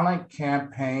silent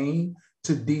campaign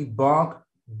to debunk,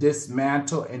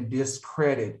 dismantle, and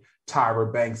discredit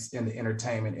Tyra Banks in the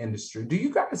entertainment industry. Do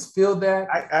you guys feel that?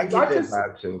 I get that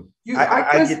vibe too.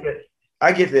 I get that.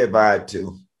 I get that vibe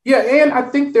too. Yeah, and I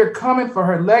think they're coming for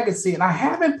her legacy. And I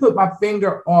haven't put my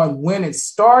finger on when it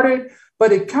started,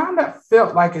 but it kind of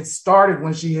felt like it started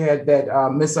when she had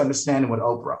that misunderstanding with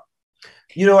Oprah.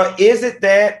 You know, is it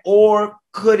that, or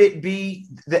could it be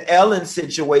the Ellen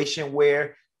situation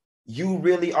where you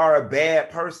really are a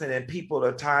bad person and people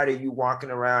are tired of you walking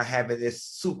around having this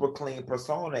super clean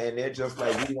persona and they're just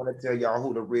like, we want to tell y'all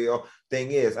who the real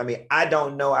thing is? I mean, I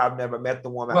don't know. I've never met the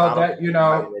woman. Well, that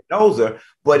knows her,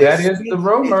 but that is the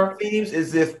rumor. It seems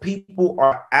as if people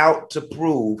are out to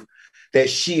prove that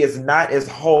she is not as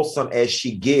wholesome as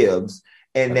she gives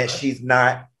and that she's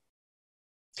not.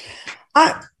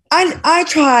 I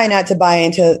try not to buy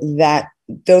into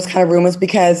those kind of rumors,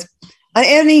 because on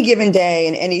any given day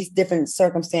in any different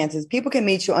circumstances, people can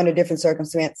meet you under different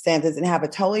circumstances and have a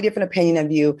totally different opinion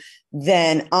of you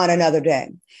than on another day.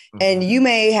 Mm-hmm. And you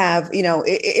may have, and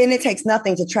it takes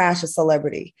nothing to trash a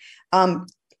celebrity.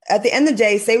 At the end of the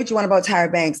day, say what you want about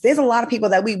Tyra Banks. There's a lot of people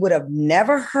that we would have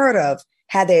never heard of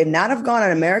had they not have gone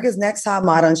on America's Next Top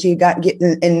Model and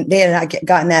they had not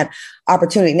gotten that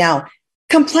opportunity. Now,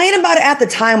 complain about it at the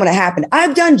time when it happened.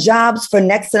 I've done jobs for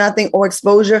next to nothing or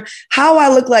exposure. How I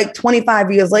look like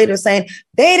 25 years later saying,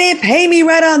 they didn't pay me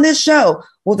right on this show.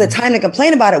 Well, the time to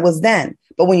complain about it was then.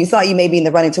 But when you thought you may be in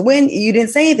the running to win, you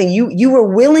didn't say anything. You were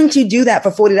willing to do that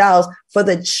for $40 for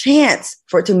the chance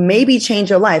for it to maybe change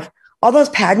your life. All those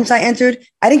pageants I entered,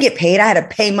 I didn't get paid. I had to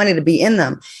pay money to be in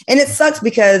them. And it sucks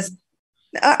because,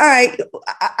 all right,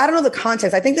 I don't know the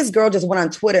context. I think this girl just went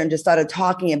on Twitter and just started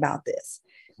talking about this.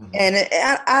 And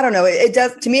I don't know. It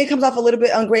does, to me, it comes off a little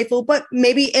bit ungrateful, but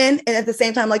maybe and at the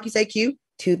same time, like you say, Q,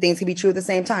 two things can be true at the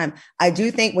same time. I do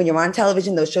think when you're on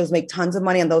television, those shows make tons of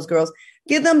money on those girls.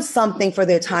 Give them something for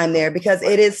their time there, because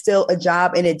it is still a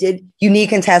job and you need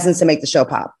contestants to make the show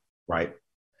pop. Right.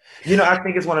 I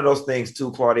think it's one of those things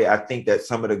too, Claudia. I think that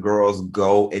some of the girls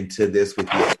go into this with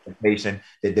the expectation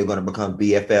that they're going to become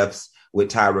BFFs with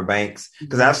Tyra Banks,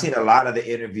 because I've seen a lot of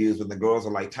the interviews when the girls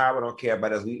are like, Tyra don't care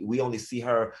about us. We only see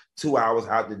her 2 hours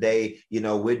out the day.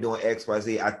 We're doing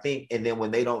XYZ. I think, and then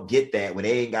when they don't get that, when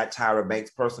they ain't got Tyra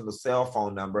Banks' personal cell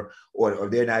phone number, or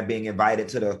they're not being invited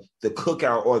to the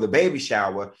cookout or the baby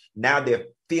shower, now they're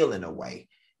feeling away.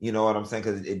 You know what I'm saying?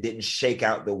 Because it didn't shake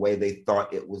out the way they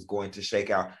thought it was going to shake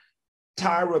out.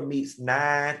 Tyra meets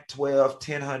 9, 12,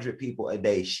 1,000 people a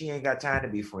day. She ain't got time to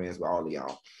be friends with all of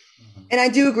y'all. And I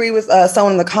do agree with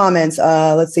someone in the comments.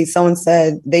 Let's see. Someone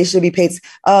said they should be paid.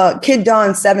 Kid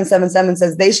Dawn 777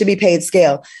 says they should be paid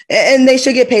scale, and they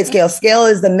should get paid scale. Scale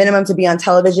is the minimum to be on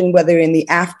television, whether in the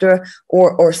AFTRA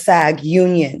or SAG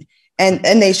union. And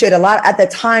they should. At the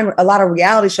time, a lot of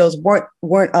reality shows weren't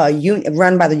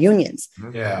run by the unions.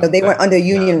 Yeah, so they weren't under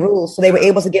union rules, so they were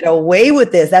able to get away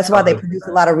with this. That's why they produce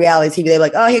a lot of reality TV. They're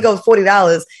like, oh, here goes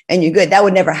 $40 and you're good. That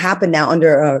would never happen now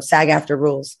under SAG-AFTRA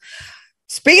rules.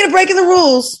 Speaking of breaking the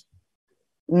rules,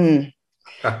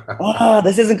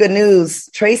 this isn't good news.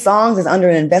 Trey Songz is under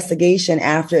an investigation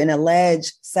after an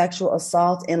alleged sexual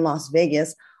assault in Las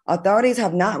Vegas. Authorities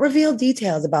have not revealed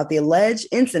details about the alleged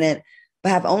incident, but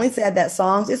have only said that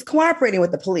Songz is cooperating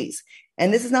with the police.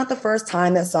 And this is not the first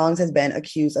time that Songz has been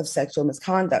accused of sexual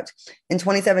misconduct. In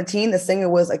 2017, the singer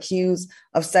was accused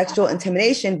of sexual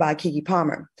intimidation by Keke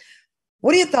Palmer.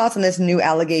 What are your thoughts on this new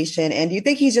allegation? And do you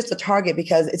think he's just a target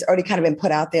because it's already kind of been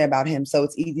put out there about him, so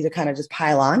it's easy to kind of just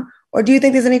pile on? Or do you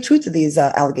think there's any truth to these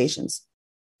allegations?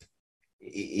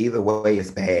 Either way,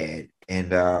 it's bad. And,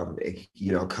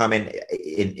 coming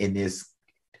in this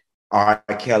R.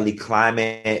 Kelly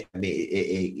climate, I mean,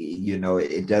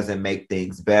 it doesn't make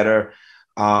things better.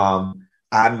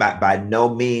 I'm not, by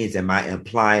no means am I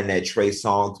implying that Trey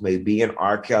Songz may be an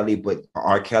R. Kelly, but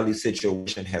R. Kelly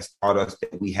situation has taught us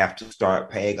that we have to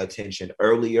start paying attention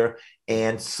earlier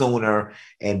and sooner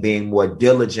and being more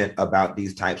diligent about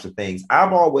these types of things.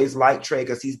 I've always liked Trey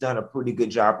because he's done a pretty good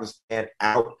job of staying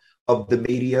out of the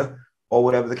media or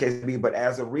whatever the case may be. But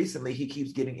as of recently, he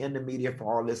keeps getting in the media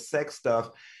for all this sex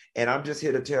stuff. And I'm just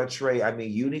here to tell Trey, I mean,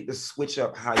 you need to switch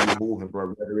up how you're moving,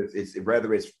 bro,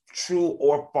 whether it's true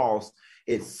or false.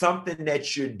 It's something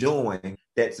that you're doing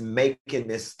that's making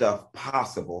this stuff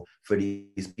possible for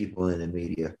these people in the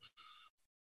media.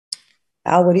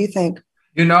 Al, what do you think?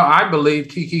 I believe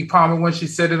Keke Palmer when she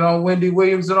said it on Wendy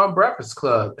Williams and on Breakfast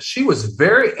Club. She was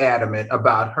very adamant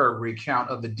about her recount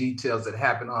of the details that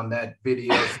happened on that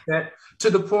video set,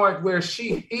 to the point where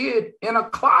she hid in a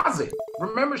closet.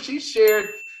 Remember, she shared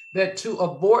that to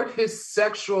avoid his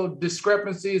sexual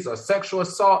discrepancies or sexual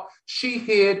assault, she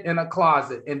hid in a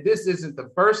closet. And this isn't the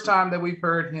first time that we've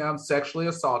heard him sexually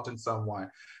assaulting someone.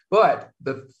 But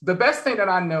the best thing that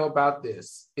I know about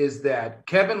this is that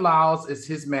Kevin Liles is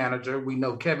his manager. We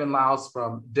know Kevin Liles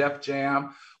from Def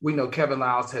Jam. We know Kevin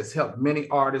Liles has helped many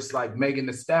artists like Megan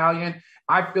Thee Stallion.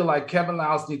 I feel like Kevin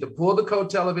Liles needs to pull the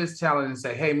coattail of his talent and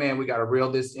say, hey, man, we got to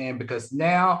reel this in, because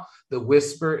now the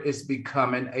whisper is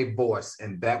becoming a voice,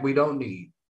 and that we don't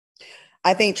need.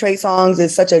 I think Trey Songz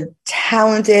is such a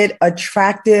talented,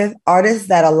 attractive artist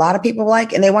that a lot of people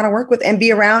like and they want to work with and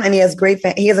be around. And he has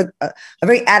he has a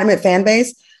very adamant fan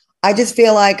base. I just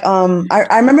feel like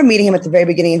I remember meeting him at the very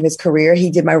beginning of his career.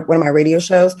 He did one of my radio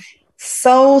shows.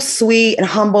 So sweet and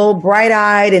humble,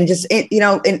 bright-eyed, and just, and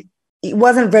he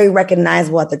wasn't very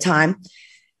recognizable at the time.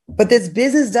 But this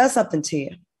business does something to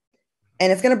you.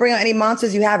 And it's going to bring out any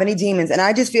monsters you have, any demons. And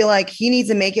I just feel like he needs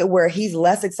to make it where he's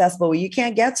less accessible, where you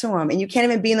can't get to him and you can't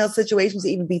even be in those situations to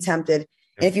even be tempted.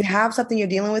 And if you have something you're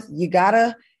dealing with,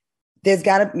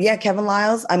 Kevin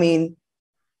Liles. I mean,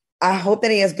 I hope that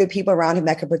he has good people around him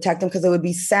that could protect him, because it would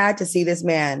be sad to see this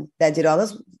man that did all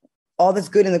this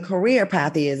good in the career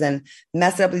path he is and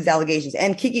messed up these allegations.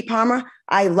 And Keke Palmer,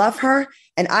 I love her.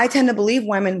 And I tend to believe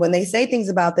women when they say things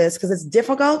about this, because it's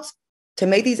difficult to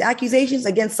make these accusations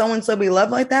against someone so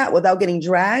beloved like that without getting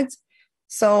dragged.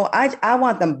 So I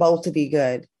want them both to be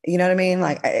good. You know what I mean?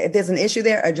 Like, if there's an issue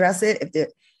there, address it.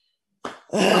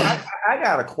 I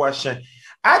got a question.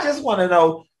 I just want to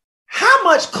know how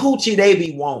much coochie they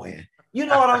be wanting. You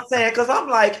know what I'm saying? Because I'm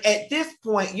like, at this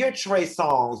point, you're Trey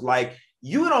Songz. Like,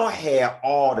 you don't have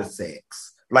all the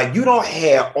sex. Like, you don't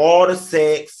have all the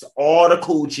sex, all the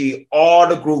coochie, all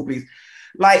the groupies.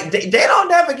 Like, they don't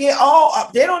never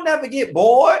get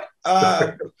bored.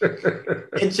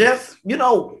 And just,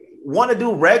 want to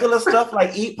do regular stuff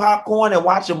like eat popcorn and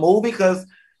watch a movie because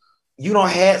you don't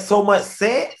have so much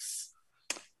sex.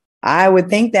 I would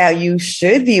think that you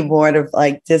should be bored of,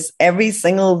 like, just every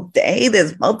single day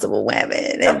there's multiple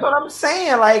women. That's what I'm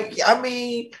saying. Like, I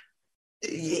mean,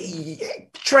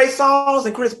 Trey Songz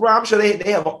and Chris Brown, I'm sure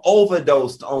they have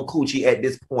overdosed on coochie at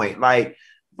this point. Like,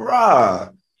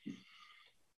 bruh.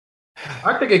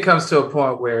 I think it comes to a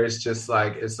point where it's just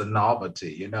like, it's a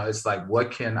novelty, it's like,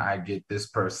 what can I get this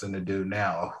person to do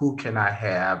now? Who can I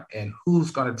have? And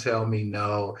who's going to tell me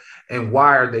no? And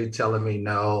why are they telling me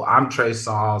no? I'm Trey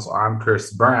Songz or I'm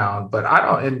Chris Brown, but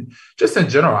and just in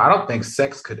general, I don't think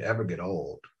sex could ever get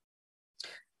old.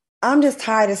 I'm just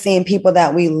tired of seeing people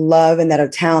that we love and that are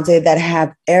talented, that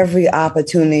have every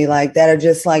opportunity, like, that are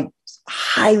just like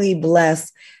highly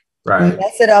blessed. Right.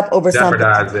 Mess it up over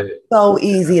something so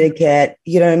easy to get.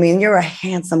 You know what I mean? You're a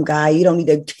handsome guy. You don't need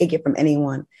to take it from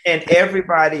anyone. And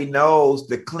everybody knows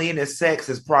the cleanest sex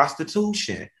is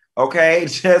prostitution. Okay?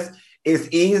 Just, it's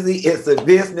easy. It's a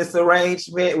business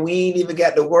arrangement. We ain't even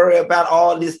got to worry about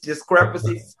all this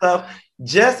discrepancy stuff.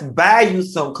 Just buy you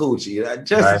some coochie.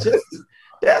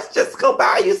 Just go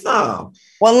buy you some.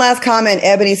 One last comment.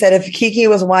 Ebony said, if Keke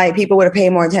was white, people would have paid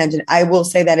more attention. I will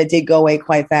say that it did go away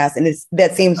quite fast. And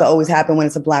that seems to always happen when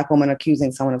it's a Black woman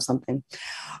accusing someone of something.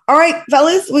 All right,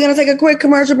 fellas, we're going to take a quick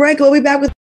commercial break. We'll be back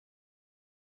with...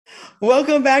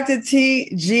 Welcome back to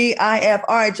TGIF.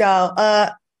 All right, y'all.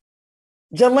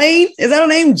 Jelaine, is that her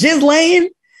name?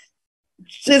 Ghislaine?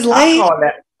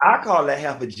 I call that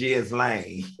half a Jizz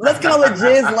Lane. Let's call it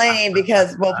Jizz Lane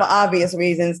because, well, for obvious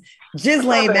reasons.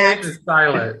 Ghislaine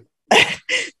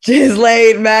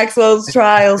Maxwell's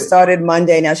trial started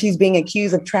Monday. Now, she's being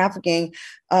accused of trafficking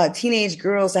teenage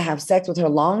girls to have sex with her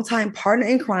longtime partner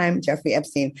in crime, Jeffrey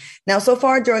Epstein. Now, so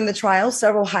far during the trial,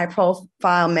 several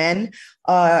high-profile men,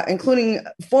 including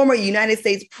former United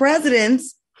States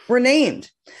presidents, were named.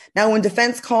 Now, when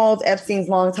defense called Epstein's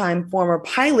longtime former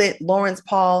pilot, Lawrence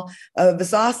Paul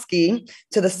Visosky,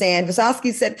 to the stand,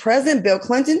 Visosky said President Bill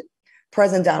Clinton,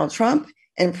 President Donald Trump,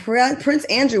 and Prince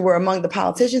Andrew were among the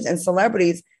politicians and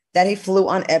celebrities that he flew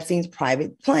on Epstein's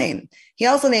private plane. He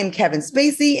also named Kevin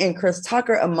Spacey and Chris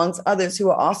Tucker, amongst others, who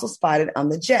were also spotted on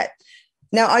the jet.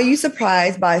 Now, are you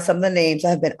surprised by some of the names that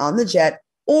have been on the jet,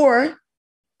 or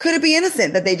could it be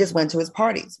innocent that they just went to his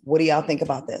parties? What do y'all think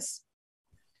about this?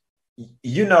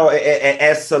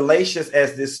 As salacious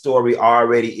as this story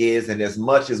already is, and as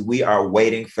much as we are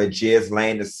waiting for Jizz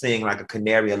Lane to sing like a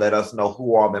canary and let us know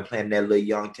who all been playing that little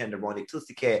young tenderoni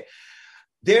Pussycat,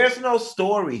 there's no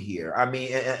story here. I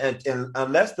mean, and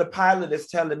unless the pilot is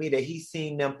telling me that he's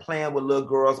seen them playing with little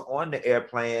girls on the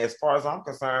airplane, as far as I'm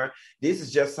concerned, this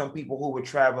is just some people who were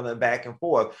traveling back and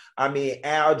forth. I mean,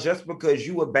 Al, just because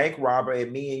you a bank robber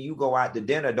and me and you go out to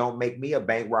dinner don't make me a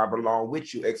bank robber along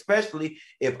with you, especially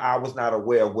if I was not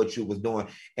aware of what you was doing.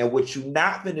 And what you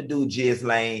not gonna do, Jizz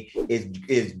Lane,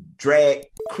 is drag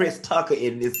Chris Tucker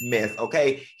in this mess,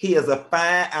 okay? He is a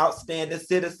fine, outstanding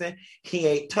citizen. He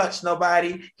ain't touched nobody.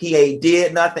 nobody. He ain't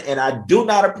did nothing. And I do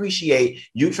not appreciate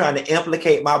you trying to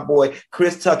implicate my boy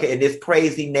Chris Tucker in this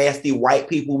crazy, nasty white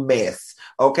people mess.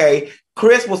 Okay.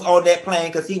 Chris was on that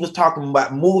plane because he was talking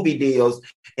about movie deals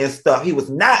and stuff. He was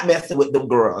not messing with them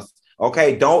girls.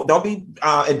 Okay. Don't be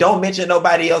and don't mention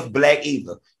nobody else black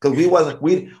either. Because we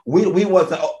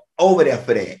wasn't over there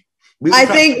for that. I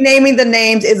think naming the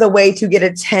names is a way to get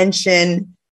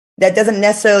attention. That doesn't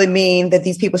necessarily mean that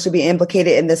these people should be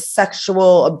implicated in the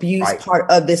sexual abuse part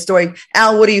of this story.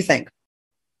 Al, what do you think?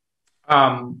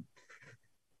 I'm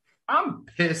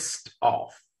pissed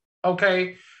off.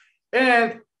 Okay.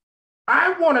 And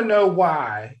I want to know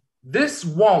why this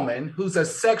woman who's a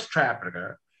sex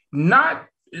trafficker, not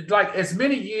like as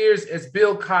many years as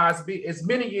Bill Cosby, as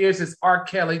many years as R.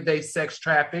 Kelly, they sex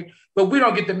traffic, but we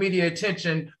don't get the media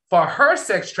attention for her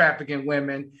sex trafficking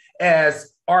women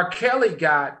as R. Kelly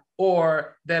got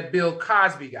or that Bill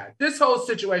Cosby got. This whole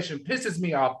situation pisses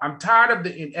me off. I'm tired of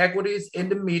the inequities in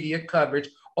the media coverage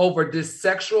over this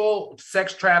sexual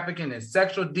sex trafficking and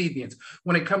sexual deviance.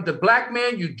 When it comes to black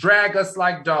men, you drag us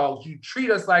like dogs, you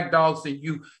treat us like dogs, and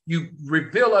you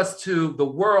reveal us to the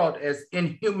world as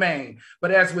inhumane.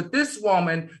 But as with this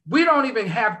woman, we don't even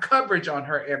have coverage on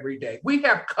her every day. We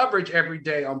have coverage every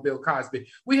day on Bill Cosby.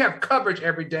 We have coverage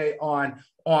every day on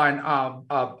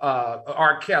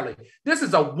R. Kelly. This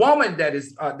is a woman that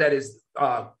is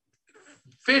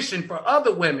fishing for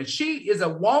other women. She is a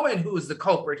woman who is the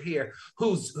culprit here,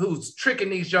 who's tricking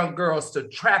these young girls to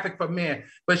traffic for men,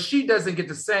 but she doesn't get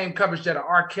the same coverage that a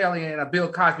R. Kelly and a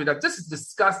Bill Cosby does. This is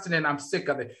disgusting, and I'm sick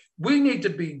of it. We need to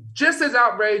be just as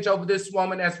outraged over this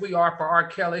woman as we are for R.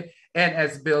 Kelly and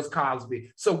as Bill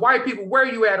Cosby. So white people, where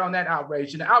are you at on that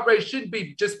outrage? And the outrage shouldn't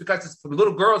be just because it's for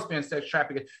little girls being sex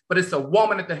trafficked, but it's a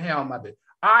woman at the helm of it.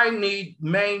 I need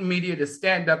main media to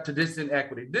stand up to this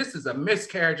inequity. This is a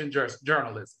miscarriage in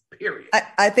journalism, period.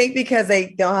 I think because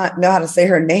they don't know how to say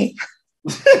her name.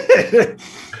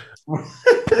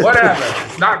 Whatever.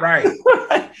 It's not right.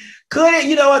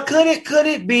 Could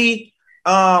it be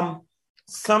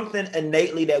something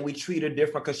innately that we treat her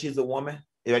different because she's a woman?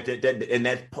 And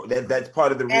that's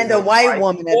part of the reason. And a white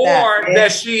woman at that. Or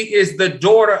that she is the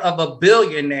daughter of a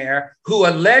billionaire who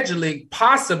allegedly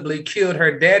possibly killed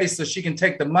her daddy so she can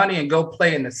take the money and go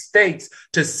play in the States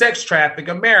to sex traffic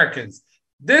Americans.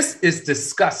 This is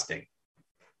disgusting.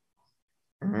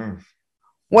 Mm-hmm.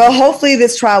 Well, hopefully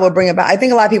this trial will bring about. I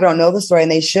think a lot of people don't know the story,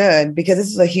 and they should, because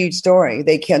this is a huge story.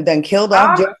 They then killed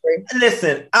off Jeffrey.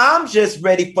 Listen, I'm just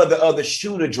ready for the other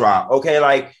shoe to drop. Okay,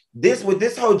 like this with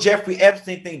this whole Jeffrey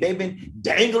Epstein thing, they've been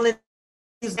dangling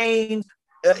his names,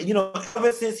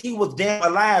 ever since he was damn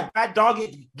alive. God dog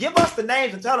it, give us the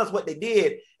names and tell us what they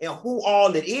did and who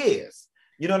all it is.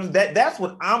 You know, that's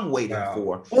what I'm waiting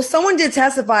for. Well, someone did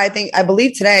testify, I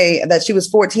believe today, that she was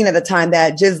 14 at the time,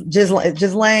 that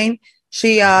Ghislaine,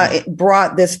 she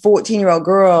brought this 14-year-old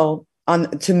girl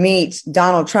to meet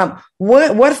Donald Trump.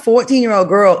 What 14-year-old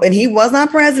girl, and he was not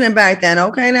president back then,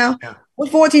 okay now? Yeah. What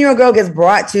 14-year-old girl gets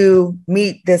brought to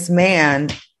meet this man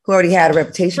who already had a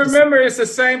reputation? Remember, it's the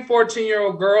same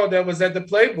 14-year-old girl that was at the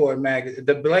Playboy magazine,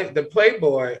 the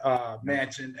Playboy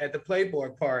mansion at the Playboy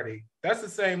party. That's the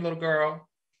same little girl.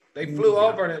 They flew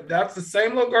over. That's the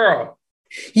same little girl.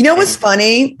 You know what's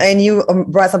funny? And you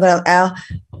brought something up, Al.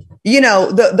 You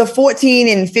know, the 14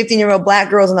 and 15-year-old black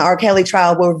girls in the R. Kelly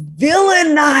trial were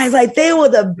villainized. Like they were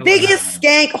the biggest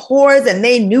skank whores, and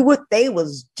they knew what they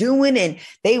was doing, and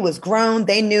they was grown.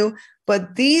 They knew.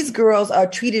 But these girls are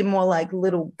treated more like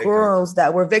little girls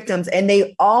that were victims, and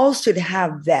they all should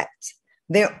have that.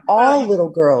 They're all little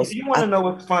girls. You want to know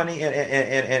what's funny?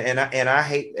 And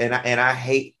I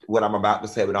hate what I'm about to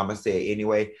say, but I'm gonna say it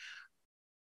anyway.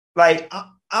 Like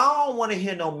I don't want to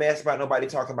hear no mess about nobody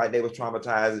talking about they was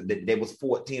traumatized, that they was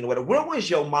 14 or whatever. Where was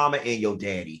your mama and your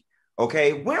daddy?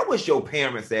 Okay, where was your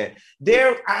parents at?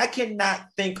 I cannot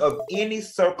think of any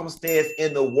circumstance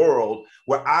in the world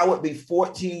where I would be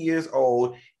 14 years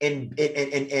old and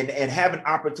have an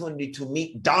opportunity to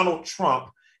meet Donald Trump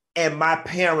and my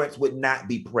parents would not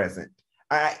be present.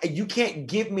 You can't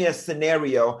give me a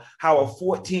scenario how a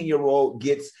 14-year-old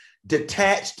gets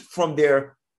detached from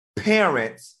their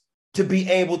parents to be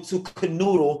able to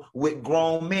canoodle with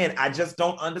grown men. I just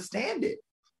don't understand it.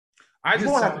 You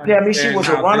don't have to tell me she was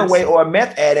a runaway or a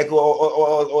meth addict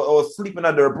or sleeping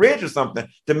under a bridge or something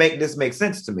to make this make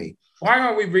sense to me. Why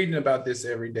aren't we reading about this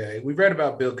every day? We've read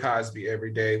about Bill Cosby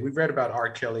every day. We've read about R.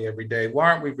 Kelly every day.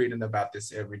 Why aren't we reading about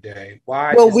this every day?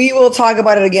 Why? Well, we will talk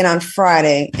about it again on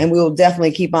Friday, and we will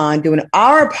definitely keep on doing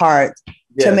our part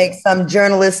to make some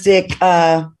journalistic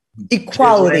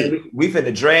Equality. We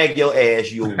finna drag your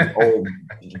ass, you old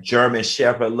German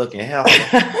Shepherd looking hell.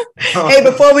 Hey,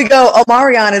 before we go,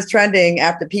 Omarion is trending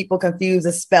after people confuse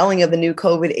the spelling of the new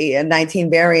COVID-19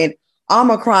 variant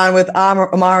Omicron with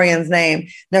Omarion's name.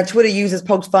 Now, Twitter users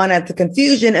poked fun at the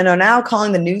confusion and are now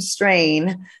calling the new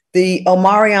strain the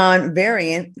Omarion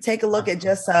variant. Take a look at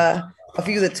just a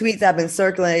few of the tweets that have been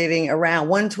circulating around.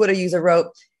 One Twitter user wrote,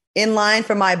 "In line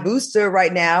for my booster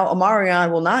right now,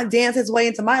 Omarion will not dance his way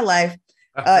into my life."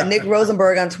 Nick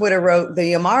Rosenberg on Twitter wrote,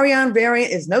 "The Omarion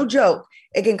variant is no joke.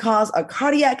 It can cause a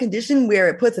cardiac condition where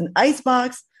it puts an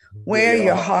icebox where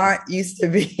your heart used to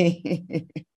be."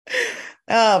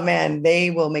 Oh, man, they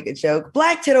will make a joke.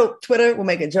 Black Twitter will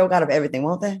make a joke out of everything,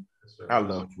 won't they? I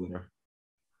love Twitter.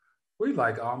 We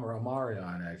like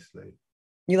Omarion, actually.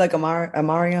 You like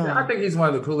Omarion? Yeah, I think he's one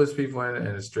of the coolest people in the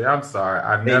industry. I'm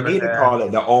sorry. They need to call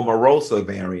it the Omarosa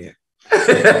variant.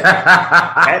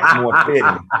 That's more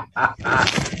fitting.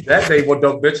 That they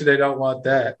don't bet you they don't want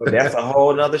that. But that's a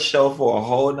whole nother show for a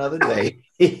whole nother day.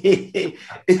 The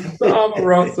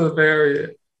Omarosa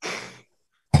variant.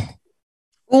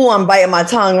 Ooh, I'm biting my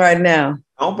tongue right now.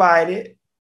 Don't bite it.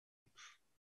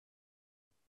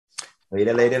 Leave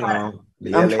it alone.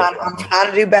 I'm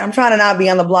trying to do better. I'm trying to not be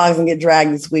on the blogs and get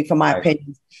dragged this week for my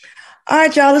opinions. All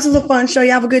right, y'all. This was a fun show.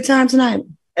 You have a good time tonight.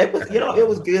 It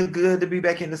was good to be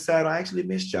back in the saddle. I actually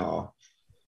missed y'all.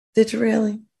 Did you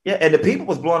really? Yeah, and the people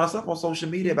was blowing us up on social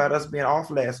media about us being off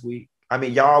last week. I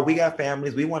mean, y'all, we got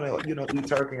families. We want to, eat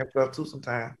turkey and stuff too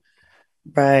sometime.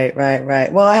 Right.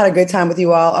 Well, I had a good time with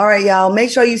you all. All right, y'all.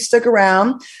 Make sure you stick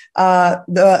around.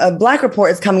 The Black Report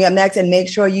is coming up next, and make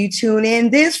sure you tune in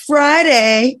this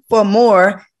Friday for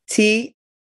more Tea